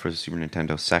 Yeah. For the Super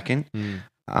Nintendo second. Mm.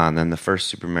 And then the first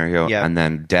Super Mario. Yeah. And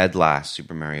then dead last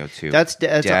Super Mario 2. That's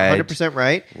Dead 100%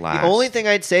 right. last. The only thing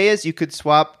I'd say is you could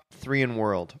swap 3 and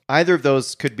World. Either of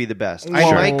those could be the best. I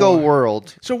Sure. might go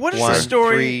World. So what is 1, the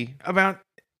story 3. about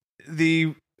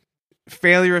the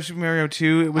failure of Super Mario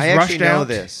 2? It was I rushed actually know out.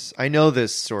 this. I know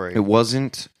this story. It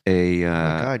wasn't a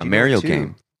God, a you Mario know too.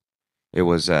 game. It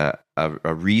was a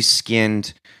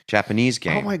reskinned Japanese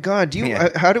game. Oh my God! Do you?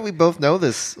 Yeah. How do we both know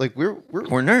this? Like we're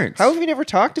nerds. How have we never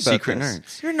talked about secret this?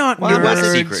 nerds? You're not Well, I'm not a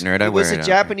nerds. secret nerd. I It was wear a it out.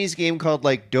 Japanese game called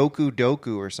like Doku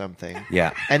Doku or something.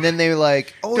 Yeah. And then they were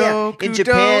like, oh Doku, yeah, in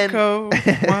Japan.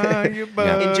 Doko, why you In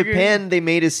bugging? Japan, they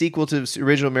made a sequel to the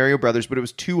original Mario Brothers, but it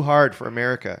was too hard for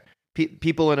America.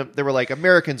 People they were like,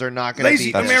 Americans are not going to Lazy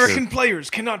beat That's this. American players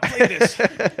cannot play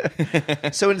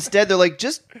this. So instead, they're like,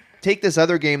 just take this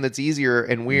other game that's easier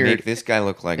and weird Make this guy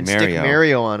look like and Mario. stick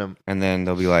Mario on him. And then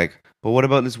they'll be like, but what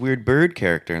about this weird bird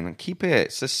character? And then keep it.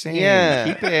 It's the same. Yeah.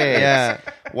 Keep it. Yeah.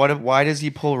 Why does he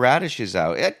pull radishes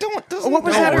out? It doesn't what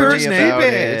was don't that worry bird's about name?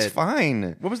 it. It. It's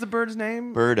fine. What was the bird's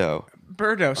name? Birdo.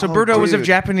 Birdo. So Oh, Birdo was of dude.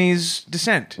 Japanese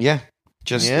descent. Yeah.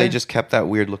 Yeah. They just kept that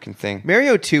weird looking thing.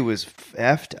 Mario 2 was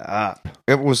effed up.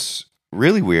 It was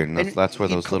really weird, and And that's where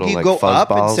you those c- little you like go fuzz up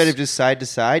balls. instead of just side to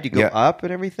side. You go Yeah. up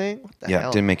and everything. What the yeah,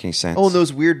 hell? didn't make any sense. Oh, and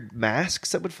those weird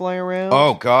masks that would fly around.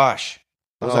 Oh gosh,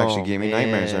 those Oh, actually gave me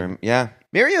nightmares. man. Yeah,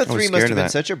 Mario was 3 must scared have of been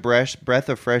that. such a breath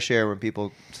of fresh air when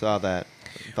people saw that.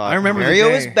 Thought, I remember the Mario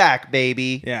day. is back,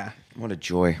 baby. Yeah. what a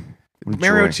joy. What a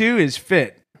Mario joy. 2 is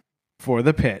fit for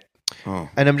the pit. Oh,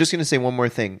 And I'm just going to say one more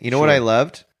thing. You know what Sure. I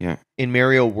loved? Yeah. In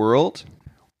Mario World,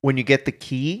 when you get the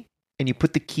key and you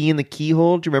put the key in the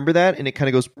keyhole, do you remember that? And it kind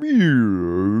of goes.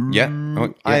 Yeah. Oh,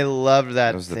 yeah. I loved that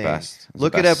That was the thing. best. It was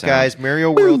Look the it up, best sound. guys.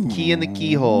 Mario World, key in the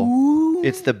keyhole.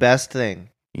 It's the best thing.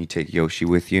 You take Yoshi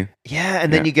with you. Yeah,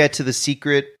 and then Yeah. you get to the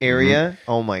secret area.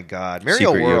 Oh my God. Mario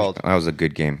Secret Yoshi. World. That was a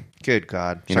good game. Good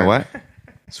God. You Sorry. know what?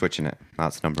 Switching it.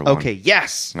 That's number one. Okay,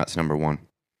 yes. That's number one.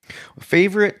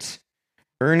 Favorite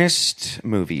Ernest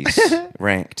movies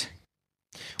ranked.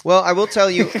 Well, I will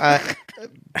tell you,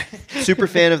 super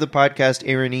fan of the podcast,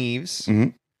 Aaron Eves,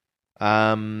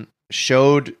 Mhm.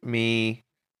 showed me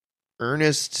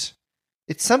Ernest.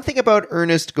 It's something about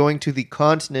Ernest going to the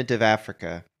continent of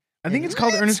Africa. I think it's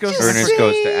called Ernest Goes to Just Ernest Africa.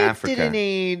 Goes to say Africa. It didn't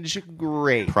age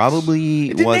great. Probably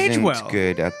It didn't age wasn't well.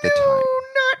 good at the No, time.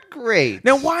 not great.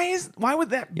 Now, why would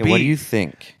that Yeah, be? what do you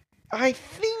think? I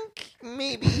think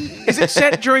maybe. Is it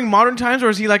set during modern times, or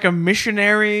is he like a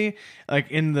missionary, like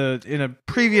in a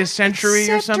previous century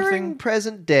or Set during something?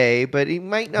 present day, but he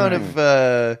might not Right.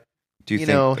 have. Do you, You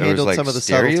think know, there was, handled like, some of the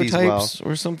subtleties well. stereotypes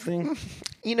or something?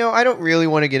 I don't really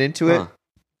want to get into it, Huh.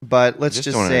 but let's I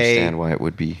just don't say understand why it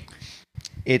would be.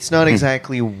 it's not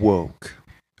exactly woke.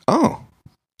 Oh,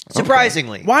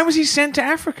 Surprisingly. Why was he sent to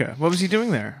Africa? What was he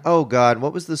doing there? Oh God,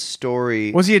 what was the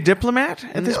story? Was he a diplomat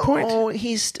at this point? Oh,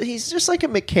 he's just like a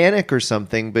mechanic or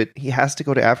something, but he has to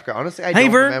go to Africa. Honestly, I Hey,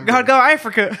 don't Vern, remember. gotta go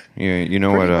Africa. you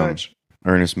know Pretty what? much.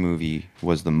 Ernest movie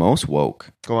was the most woke.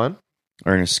 Go on.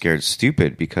 Ernest Scared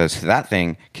Stupid, because that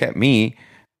thing kept me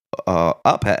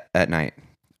up at night.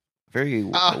 Very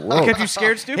woke. Kept you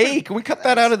scared stupid? Hey, can we cut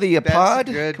that out of the That's pod?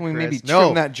 good, Can we Chris. maybe trim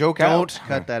No, that joke Don't out?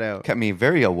 cut that out. Kept me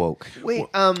very awoke. Wait,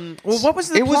 Well, what was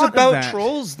the It was plot of about that?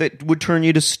 trolls that would turn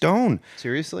you to stone.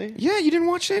 seriously? Yeah, you didn't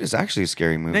watch it? It's actually a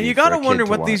scary movie. Now you got gotta wonder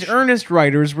what these Ernest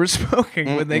writers were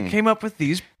smoking when they came up with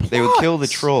these plots. They would kill the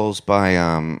trolls by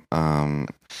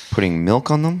putting milk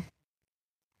on them.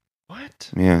 What?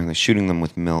 Yeah, they're shooting them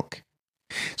with milk.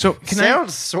 So can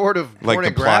Sounds sort of Like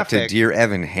the plot to pornographic. Dear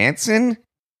Evan Hansen?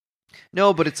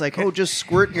 No, but it's like, just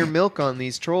squirt your milk on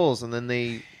these trolls, and then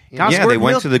they. I'll Yeah, squirt they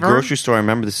went milk, to the Vern. grocery store. I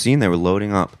remember the scene. They were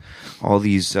loading up all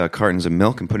these cartons of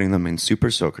milk and putting them in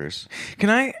Super Soakers. Can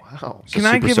I? Wow. It's Can a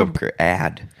I Super give a- Soaker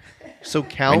ad. So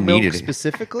cow I milk needed it.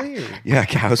 specifically? Or? Yeah,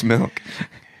 cow's milk.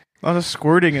 A lot of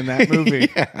squirting in that movie.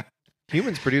 Yeah.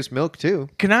 Humans produce milk too.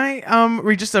 Can I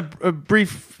read just a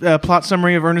brief plot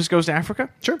summary of Ernest Goes to Africa?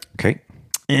 Sure. Okay.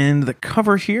 And the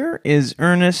cover here is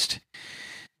Ernest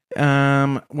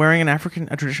wearing a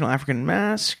traditional African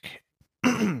mask.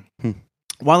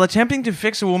 While attempting to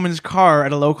fix a woman's car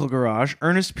at a local garage,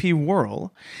 Ernest P.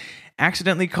 Worrell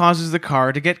accidentally causes the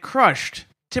car to get crushed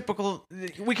typical.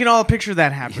 We can all picture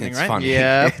that happening, It's right? funny.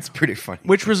 Yeah. It's pretty funny.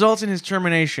 Which results in his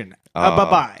termination. Oh,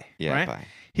 Bye-bye. yeah, right? bye.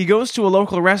 He goes to a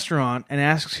local restaurant and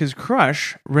asks his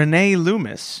crush, Renee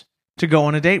Loomis, to go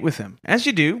on a date with him, as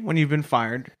you do when you've been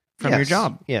fired from your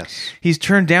job. Yes. He's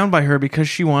turned down by her because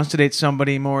she wants to date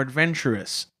somebody more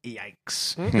adventurous.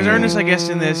 Yikes. Because Ernest, I guess,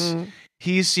 in this,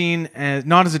 he's seen as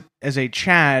not as a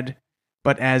Chad,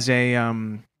 but as a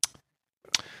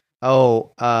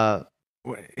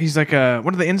he's like a,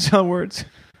 what are the incel words?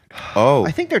 Oh,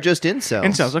 I think they're just incels.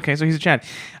 Incels. Okay, so he's a Chad,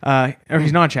 or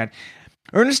he's not a Chad.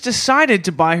 Ernest decided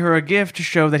to buy her a gift to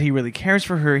show that he really cares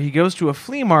for her. He goes to a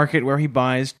flea market where he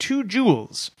buys 2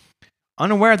 jewels,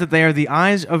 unaware that they are the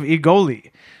eyes of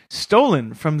Igoli,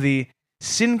 stolen from the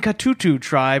Sinkatutu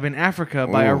tribe in Africa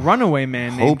by a Ooh. runaway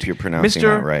man named hope you're pronouncing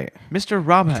that right. Mr.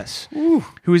 Rabhas,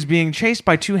 who is being chased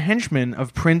by 2 henchmen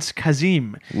of Prince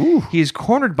Kazim. He is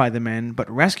cornered by the men, but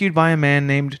rescued by a man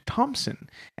named Thompson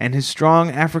and his strong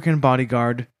African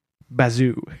bodyguard,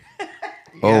 Bazoo.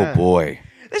 Oh boy.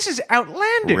 This is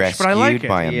outlandish, Rescued but I like it.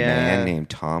 by a Yeah. man named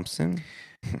Thompson.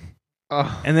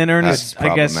 Oh, And then Ernest, That's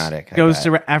I guess, problematic, I goes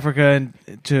bet. to Africa and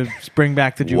to bring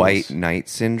back the jewels. White Knight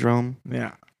Syndrome.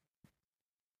 Yeah.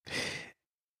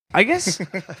 I guess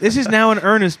this is now an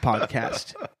Ernest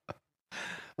podcast.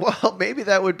 well, maybe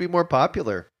that would be more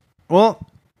popular. Well,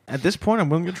 at this point, I'm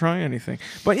willing to try anything.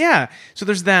 But yeah, so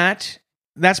there's that.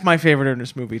 That's my favorite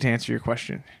Ernest movie, to answer your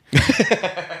question.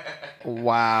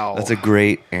 Wow. That's a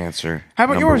great answer. How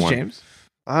about Number yours, 1. James?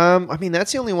 I mean,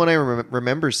 that's the only one I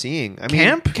remember seeing. I mean,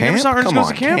 Camp? You never Camp? saw Ernest Come Goes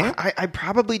on, to Camp? Camp? I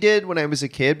probably did when I was a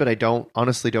kid, but I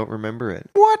honestly don't remember it.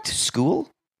 What? School?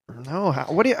 No,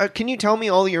 what do you, can you tell me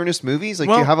all the Ernest movies? Like,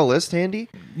 do Well- you have a list handy?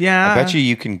 Yeah. I bet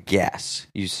you can guess.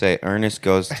 You say Ernest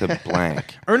goes to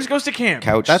blank. Ernest Goes to Camp.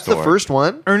 Couch That's store. the first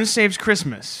one. Ernest Saves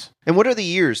Christmas. And what are the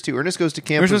years too? Ernest Goes to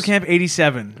Camp. Ernest Goes was- to Camp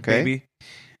 87, Okay. baby.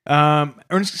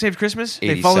 Ernest Saves Christmas,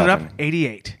 they followed it up 87.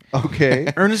 88.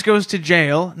 Okay. Ernest Goes to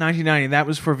Jail, 1990. That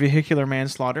was for vehicular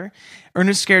manslaughter.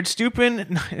 Ernest Scared Stupid,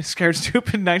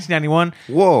 1991.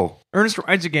 Whoa. Ernest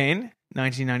Rides Again,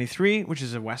 1993, which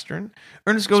is a Western.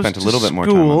 Ernest Goes Spent to a little bit School, more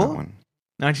time on that one.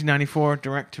 1994,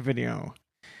 direct to video.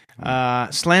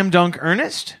 Slam Dunk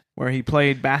Ernest, where he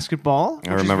played basketball, which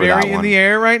remember is very that in one. the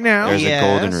air right now. There's Yes. a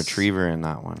golden retriever in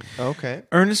that one. Okay.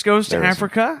 Ernest Goes to There is.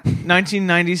 Africa,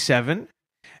 1997.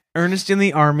 Ernest in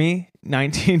the Army,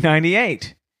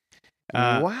 1998.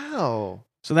 Wow.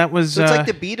 So that was... So it's like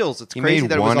the Beatles. It's He crazy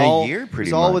made that it was one a all year, it pretty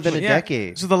was all much. within a Yeah.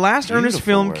 decade. So the last Ernest Beautiful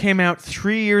film work. came out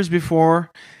 3 years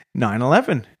before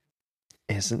 9/11.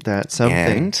 Isn't that something?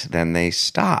 And then they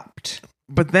stopped,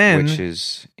 But then... which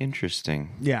is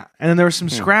interesting. Yeah, and then there were some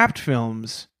scrapped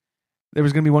films. There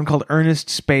was going to be one called Ernest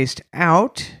Spaced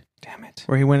Out, Damn it.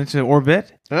 where he went into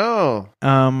orbit. Oh.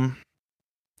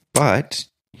 But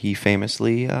he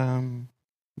famously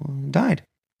died.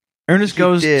 Ernest He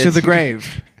Goes did. to the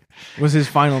Grave was his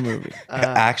final movie.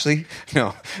 Actually,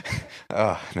 no.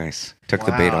 Oh, nice. Took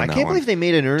the bait on I that can't one. believe they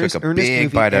made an Ernest Took a Ernest big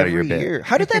movie bite out of every your bit. year.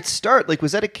 How did that start? Like,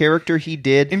 was that a character he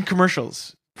did In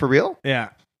commercials. for real? Yeah.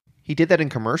 He did that in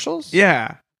commercials?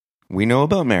 Yeah. We know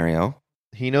about Mario.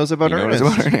 He knows about He knows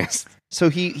Ernest. about Ernest. So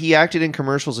he acted in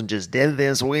commercials and just did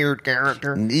this weird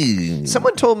character.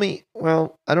 Someone told me,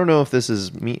 well, I don't know if this is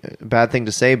a bad thing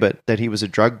to say, but that he was a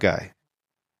drug guy.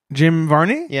 Jim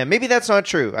Varney? Yeah, maybe that's not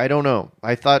true. I don't know.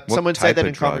 I thought What someone type said that of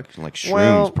in drug? conversation. Like shrooms,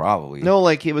 Well, probably. No,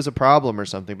 like it was a problem or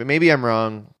something, but maybe I'm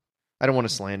wrong. I don't want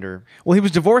to slander. Well, he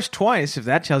was divorced twice, if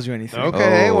that tells you anything.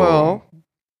 Okay, Oh. well,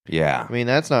 Yeah. I mean,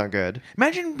 that's not good.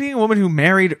 Imagine being a woman who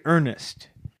married Ernest.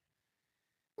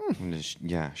 And just,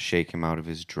 shake him out of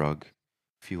his drug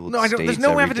fueled No, I don't. There's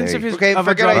no evidence of his Okay, of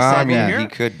a forget drug I said problem that. here. He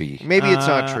could be. Maybe it's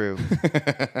not Uh, true.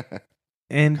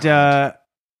 And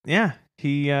yeah,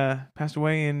 he passed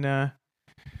away in at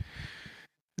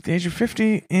the age of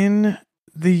 50 in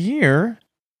the year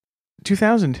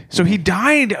 2000. So he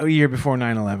died a year before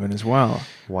 9/11 as well.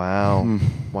 Wow. Hmm.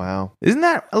 Wow. Isn't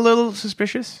that a little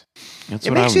suspicious? That's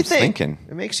It what I makes was you think. thinking.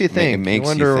 It makes you think. makes you you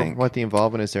wonder think. what the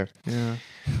involvement is there. Yeah.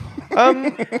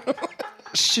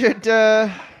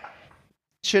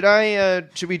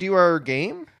 Should we do our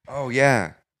game? Oh,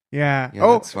 yeah. Yeah. Yeah,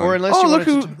 oh, that's fun. or unless oh, you look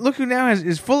wanted who to- look who now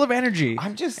is full of energy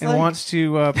I'm just and like, wants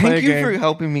to play a thank you game. for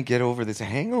helping me get over this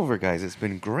hangover, guys. It's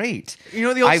been great. You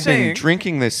know the old I've saying. been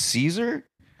drinking this Caesar.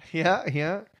 Yeah.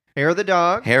 Hair of the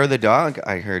dog. Hair of the dog.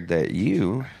 I heard that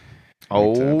you.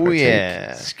 Oh partake.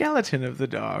 yeah. Skeleton of the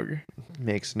dog.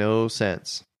 Makes no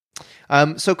sense.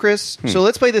 So Chris, so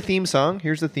let's play the theme song.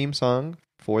 Here's the theme song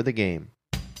for the game.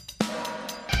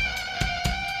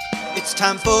 It's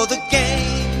time for the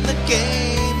game, the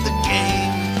game, the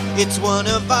game. It's one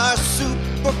of our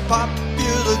super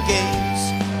popular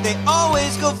games. They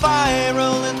always go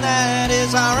viral, and that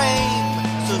is our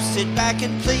aim. So sit back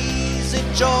and please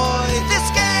enjoy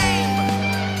this game.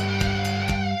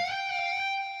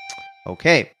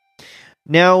 Okay.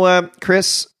 Now,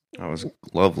 Chris, That was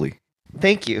lovely.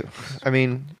 thank you. I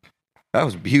mean, That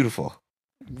was beautiful.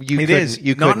 you It couldn't- is.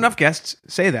 You Not couldn't- enough guests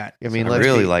say that. I mean, I let's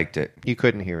really be- liked it. You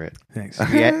couldn't hear it. Thanks.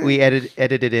 We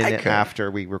edited in I could. after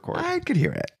we recorded. I could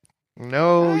hear it.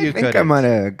 No, you I think couldn't. I might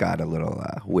have got a little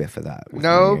whiff of that. with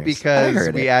No, my ears. I because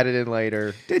heard we it. added in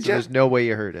later. Did so ya? There's no way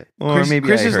you heard it. Or maybe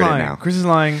Chris I is heard lying. it now. Chris is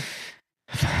lying.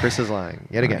 Chris is lying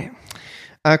yet again.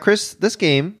 Chris, this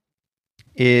game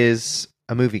is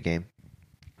a movie game.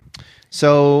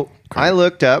 So I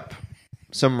looked up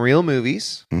some real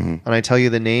movies, Mhm. and I tell you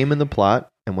the name and the plot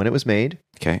and when it was made.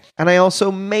 Okay. And I also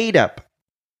made up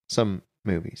some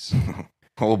movies.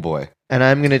 Oh boy. And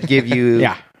I'm going to give you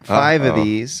Yeah. 5 of Uh-oh.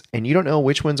 these, and you don't know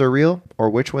which ones are real or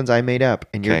which ones I made up.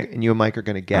 And Okay. you and Mike are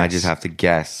going to guess. I just have to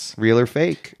guess. real or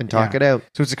fake and talk Yeah. it out.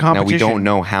 So it's a Now competition. we don't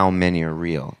know how many are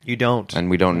real, You don't. and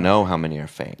we don't know how many are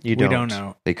fake. You We don't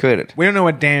know. They could. We don't know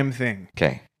a damn thing.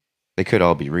 Okay. They could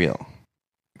all be real.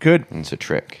 Good. It's a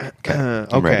trick. Okay. Okay.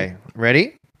 I'm ready.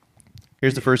 Ready?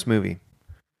 Here's the first movie.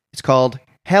 It's called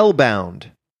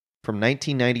Hellbound from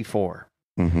 1994.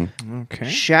 Mm-hmm. Okay.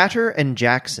 Shatter and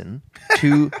Jackson,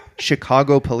 two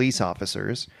Chicago police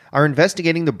officers, are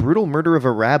investigating the brutal murder of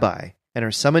a rabbi and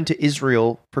are summoned to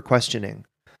Israel for questioning.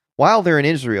 While they're in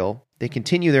Israel, they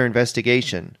continue their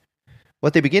investigation.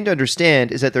 What they begin to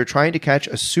understand is that they're trying to catch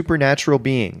a supernatural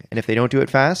being, and if they don't do it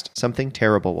fast, something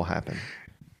terrible will happen.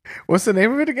 What's the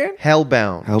name of it again?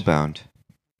 Hellbound, Hellbound.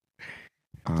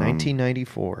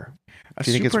 1994. A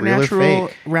Do you think it's real or supernatural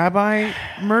fake? rabbi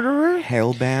murderer?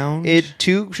 Hellbound.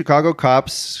 Two Chicago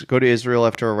cops go to Israel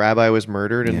after a rabbi was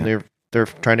murdered, and Yeah. they're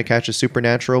trying to catch a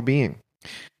supernatural being.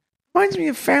 Reminds me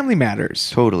of Family Matters.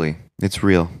 Totally. It's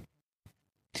real.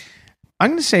 I'm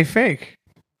going to say fake.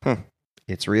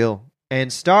 It's real.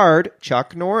 And starred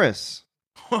Chuck Norris.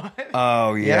 What?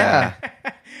 Oh Yeah.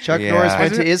 Chuck Yeah. Norris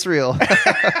went Is to it? Israel.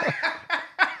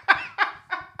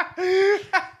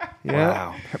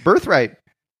 Wow. Birthright.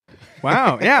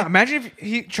 Wow. Yeah. Imagine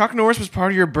if Chuck Norris was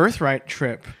part of your birthright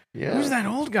trip. Yeah. Who's that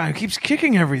old guy who keeps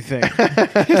kicking everything?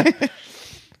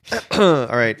 All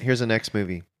right, here's the next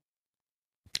movie.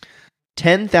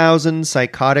 10,000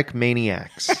 Psychotic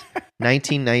Maniacs,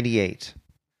 1998.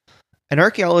 An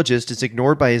archaeologist is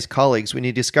ignored by his colleagues when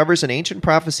he discovers an ancient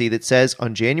prophecy that says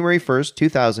on January 1st,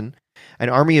 2000, an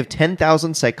army of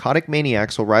 10,000 psychotic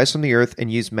maniacs will rise from the earth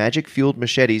and use magic-fueled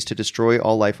machetes to destroy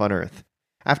all life on Earth.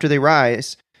 After they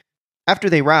rise,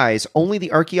 only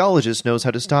the archaeologist knows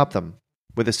how to stop them,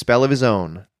 with a spell of his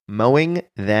own, mowing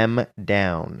them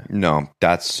down. No,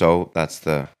 that's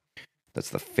the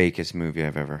fakest movie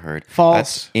I've ever heard. False.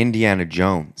 That's Indiana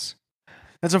Jones.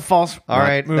 That's a false All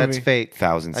right, movie. that's fake.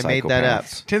 1,000 I made that up.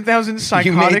 Psychopaths. 10,000 psychotic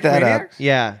You made that up. maniacs?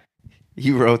 Yeah.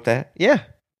 You wrote that? Yeah.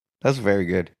 That's very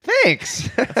good. Thanks.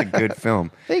 That's a good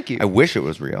film. Thank you. I wish it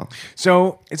was real.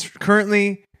 So it's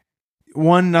currently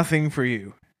 1-0 for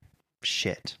you.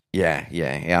 Shit. Yeah,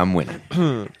 I'm winning.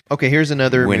 Okay, here's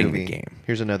another Winning movie. the game.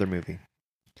 Here's another movie.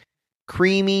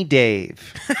 Creamy Dave,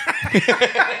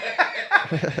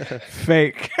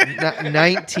 Fake.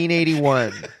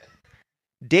 1981.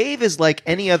 Dave is like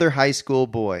any other high school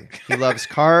boy. He loves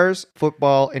cars,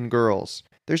 football, and girls.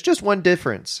 There's just one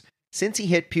difference. Since he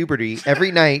hit puberty,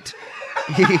 every night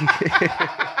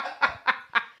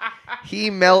he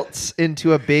melts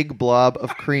into a big blob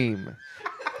of cream.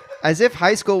 As if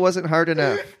high school wasn't hard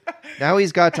enough. Now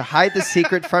he's got to hide the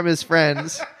secret from his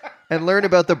friends and learn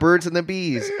about the birds and the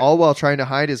bees, all while trying to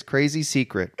hide his crazy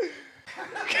secret.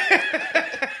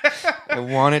 I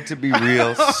want it to be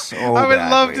real so I would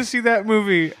love badly. to see that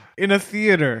movie in a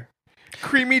theater.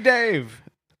 Creamy Dave.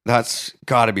 That's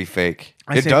got to be fake.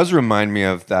 I It say- does remind me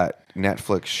of that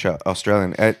Netflix show,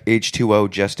 Australian, H2O,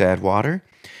 Just Add Water.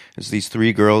 There's these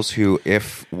 3 girls who,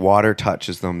 if water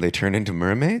touches them, they turn into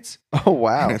mermaids. Oh,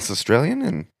 wow. And it's Australian,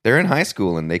 and they're in high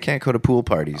school, and they can't go to pool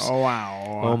parties. Oh,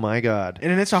 wow. Oh, my God.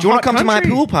 And it's a Do you want hot to come to my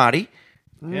country. pool party?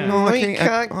 Yeah. No, No, I you can't.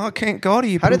 can't. I can't go to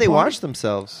you. How do they wash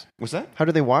themselves? What's that? How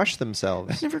do they wash themselves?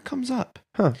 That never comes up.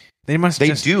 They must They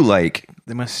just, do like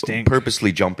They must stink.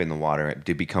 purposely jump in the water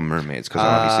to become mermaids because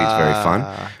obviously it's very fun.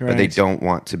 But they right. don't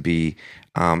want to be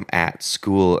at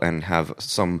school and have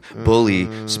some bully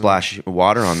splash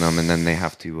water on them, and then they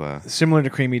have to Similar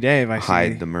to Creamy Dave, I see.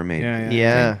 hide the mermaid. Yeah.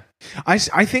 Yeah.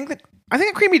 I think that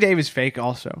Creamy Dave is fake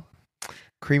also.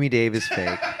 Creamy Dave is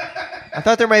fake. I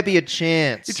thought there might be a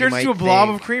chance. He you turns might into a blob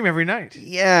think. of cream every night.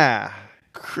 Yeah.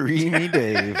 Creamy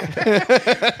Dave.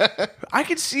 I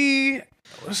could see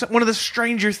one of the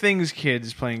Stranger Things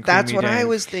kids playing. That's Creamy what I Dave.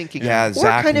 was thinking. Yeah, Or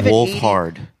Zach kind of an 80s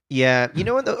Wolfhard. Yeah, in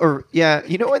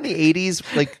the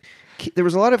 80s, like there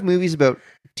was a lot of movies about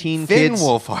teen Finn kids.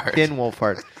 Wolfhard. Finn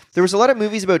Wolfhard. There was a lot of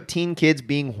movies about teen kids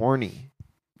being horny.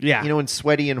 Yeah. And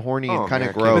sweaty and horny Oh, and kind of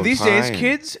American gross. But these days, Fine.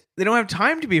 kids, they don't have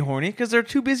time to be horny because they're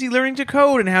too busy learning to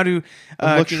code and how to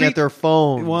looking at their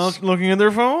phones while looking at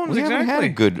their phones. We exactly. haven't had a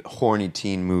good horny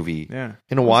teen movie. Yeah.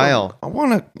 in a while. I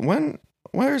want to.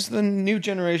 Where's the new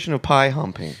generation of pie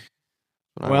humping?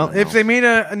 I Well, don't if know. they made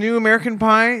a new American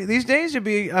Pie these days, it'd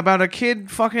be about a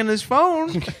kid fucking his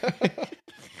phone.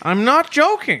 I'm not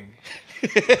joking.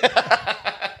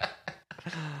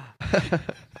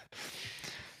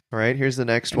 All right, here's the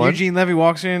next one. Eugene Levy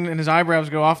walks in and his eyebrows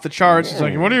go off the charts. It's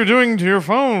like, what are you doing to your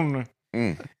phone?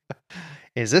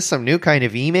 Is this some new kind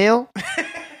of email?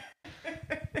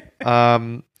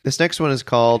 This next one is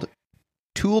called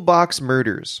Toolbox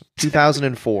Murders,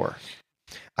 2004.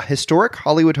 A historic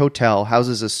Hollywood hotel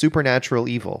houses a supernatural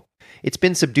evil. It's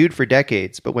been subdued for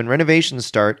decades, but when renovations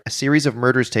start, a series of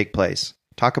murders take place.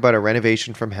 Talk about a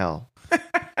renovation from hell.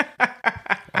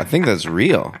 I think that's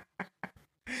real.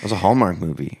 It was a Hallmark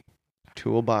movie.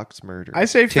 Toolbox Murders. I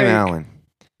say Tim fake. Allen,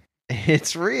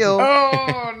 It's real.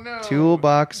 Oh, no.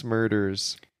 Toolbox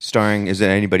Murders. starring. Is it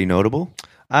anybody notable?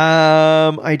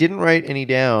 I didn't write any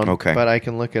down. Okay. But I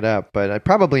can look it up. But I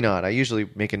probably not. I usually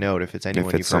make a note if it's anyone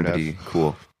If it's you've heard somebody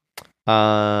cool,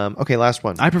 of. Okay, last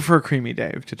one. I prefer Creamy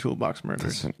Dave to Toolbox Murders.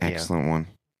 that's an excellent one.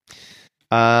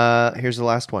 Here's the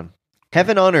last one.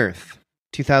 Heaven on Earth,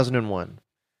 2001.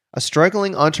 A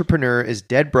struggling entrepreneur is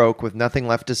dead broke with nothing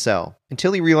left to sell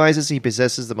until he realizes he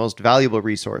possesses the most valuable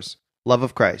resource, love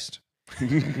of Christ.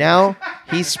 Now,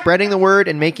 he's spreading the word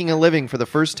and making a living for the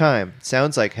first time.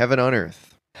 Sounds like heaven on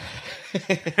earth.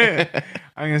 I'm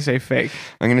going to say fake.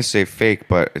 I'm gonna say fake,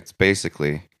 but it's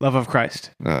basically Love of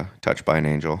Christ. Touched by an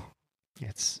Angel.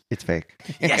 It's fake.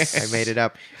 Yes. I made it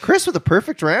up. Chris with a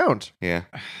perfect round. Yeah,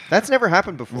 That's never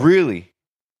happened before. really.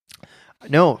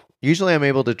 No, usually I'm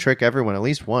able to trick everyone at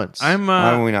least once. I'm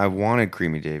I wanted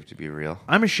Creamy Dave to be real.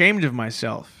 I'm ashamed of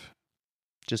myself.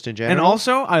 Just in general. And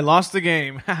also, I lost the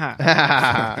game.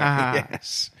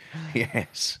 Yes,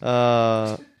 yes.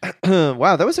 Wow,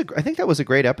 I think that was a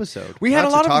great episode. We had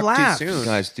Not a lot to of talk laughs. Too You soon.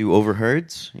 guys do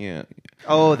overheards? Yeah.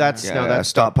 Oh, that's Yeah, no, that's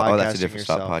stop- stop. oh, that's a podcasting different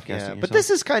stop yourself. podcasting Yeah, yourself. but this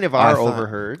is kind of our I thought-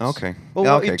 overheards. Okay. Well,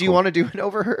 Yeah, okay, do you cool. want to do an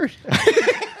overheard?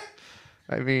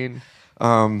 I mean,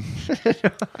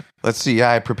 Let's see.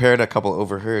 Yeah, I prepared a couple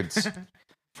overheards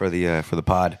for the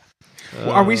pod.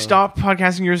 Are we stop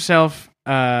podcasting yourself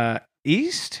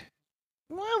east?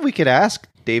 well, we could ask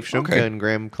Dave Shumka Okay. and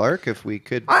Graham Clark if we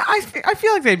could. I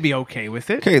feel like they'd be okay with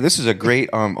it. Okay, this is a great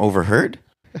overheard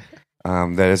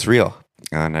that is real,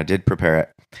 and I did prepare it.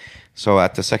 So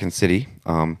at the Second City,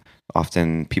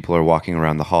 often people are walking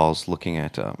around the halls looking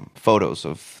at photos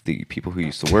of the people who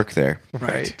used to work there.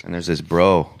 Right. And there's this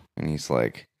bro, and he's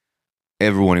like,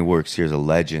 everyone who works here is a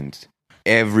legend.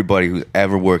 Everybody who's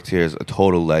ever worked here is a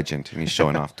total legend. And he's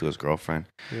showing off to his girlfriend.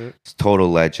 Yeah. It's total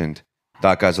legend.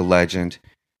 That guy's a legend.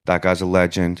 That guy's a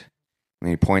legend. And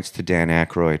he points to Dan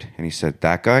Aykroyd, and he said,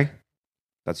 that guy?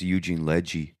 That's Eugene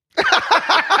Ledgy.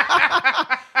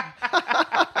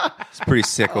 It's pretty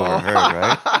sick overheard,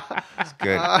 right? It's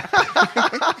good.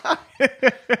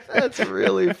 That's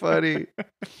really funny.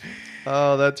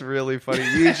 Oh, that's really funny.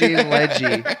 Eugene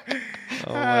Ledgy.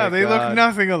 Oh my They look God.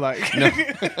 nothing alike.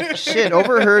 Shit,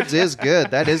 overheards is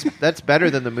good. That's better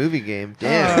than the movie game.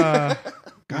 Damn.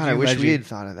 God, I Eugene wish Ledgy. we had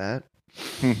thought of that.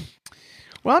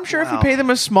 Well, I'm sure if Wow. we pay them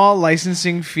a small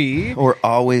licensing fee. Or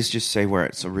always just say where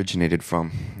it's originated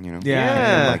from, you know?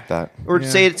 Yeah. I like that. Or Yeah.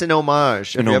 say it's an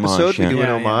homage. An Every homage, episode, we yeah. do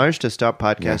Yeah, an yeah. homage to Stop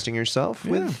Podcasting Yourself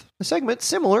with a segment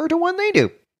similar to one they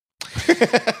do.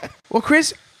 Well,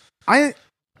 Chris, I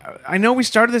know we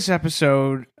started this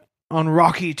episode on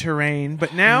rocky terrain,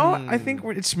 but now I think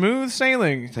it's smooth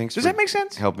sailing. Thanks Does for that make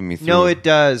sense? Helping me through. No, it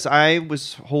does. I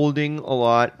was holding a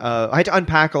lot. I had to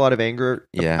unpack a lot of anger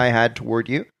Yeah. I had toward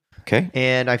you. Okay.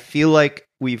 And I feel like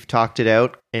we've talked it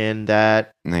out and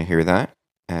that And I hear that,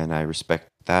 and I respect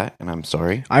that, and I'm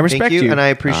sorry. I respect thank you, and I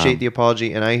appreciate Um, the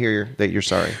apology, and I hear that you're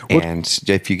sorry. And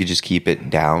if you could just keep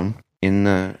it down in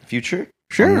the future.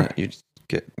 Sure. It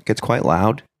gets quite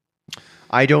loud.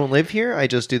 I don't live here. I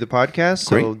just do the podcast, so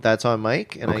Great. that's on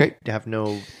Mike, and Okay. I have no.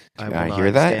 will I not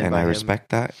hear that, stand and by I him. respect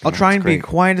that. I'll try and That's be great.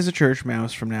 quiet as a church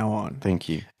mouse from now on. Thank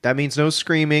you. That means no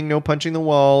screaming, no punching the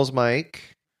walls, Mike.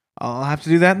 I'll have to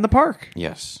do that in the park.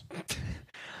 Yes.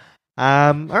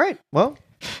 All right. Well,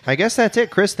 I guess that's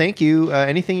it, Chris. Thank you.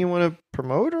 Anything you want to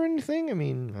promote or anything? I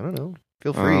mean, I don't know.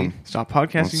 Feel free. Stop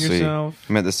podcasting Let's see. yourself.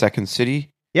 I'm at the Second City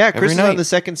Yeah, Chris Every is night. on the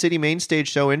Second City Main Stage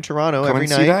show in Toronto Come every and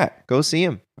night. see that. Go see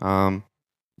him.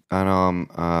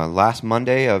 Last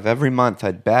Monday of every month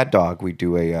at Bad Dog, we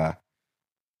do a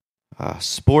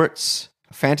sports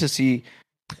fantasy,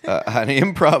 an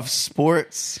improv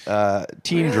sports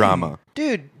teen drama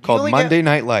Dude, called Monday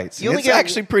Night Lights. you only It's get-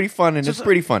 actually pretty fun and it's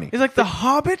pretty funny. It's like The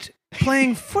Hobbit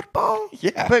playing football.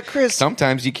 Yeah, But Chris,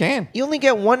 sometimes you can. you only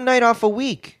get one night off a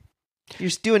week. You're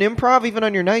just doing improv even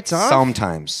on your nights off?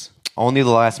 Sometimes only the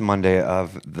last Monday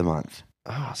of the month.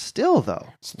 Oh, still, though.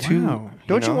 It's too. Wow.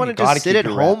 Don't you want to gotta just sit keep at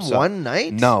your home wraps up. one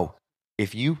night? No,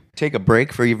 if you take a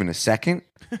break for even a second,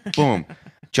 boom,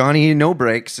 Johnny No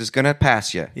Breaks is gonna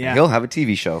pass you. Yeah. He'll have a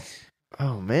TV show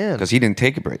Oh, man. because he didn't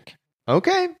take a break.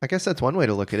 Okay. I guess that's one way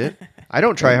to look at it. I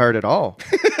don't try hard at all.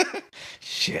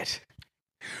 Shit.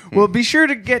 Well, be sure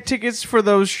to get tickets for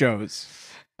those shows.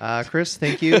 Chris,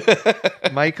 thank you.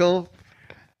 Michael,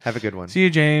 have a good one. See you,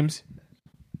 James.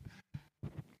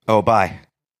 Oh, bye.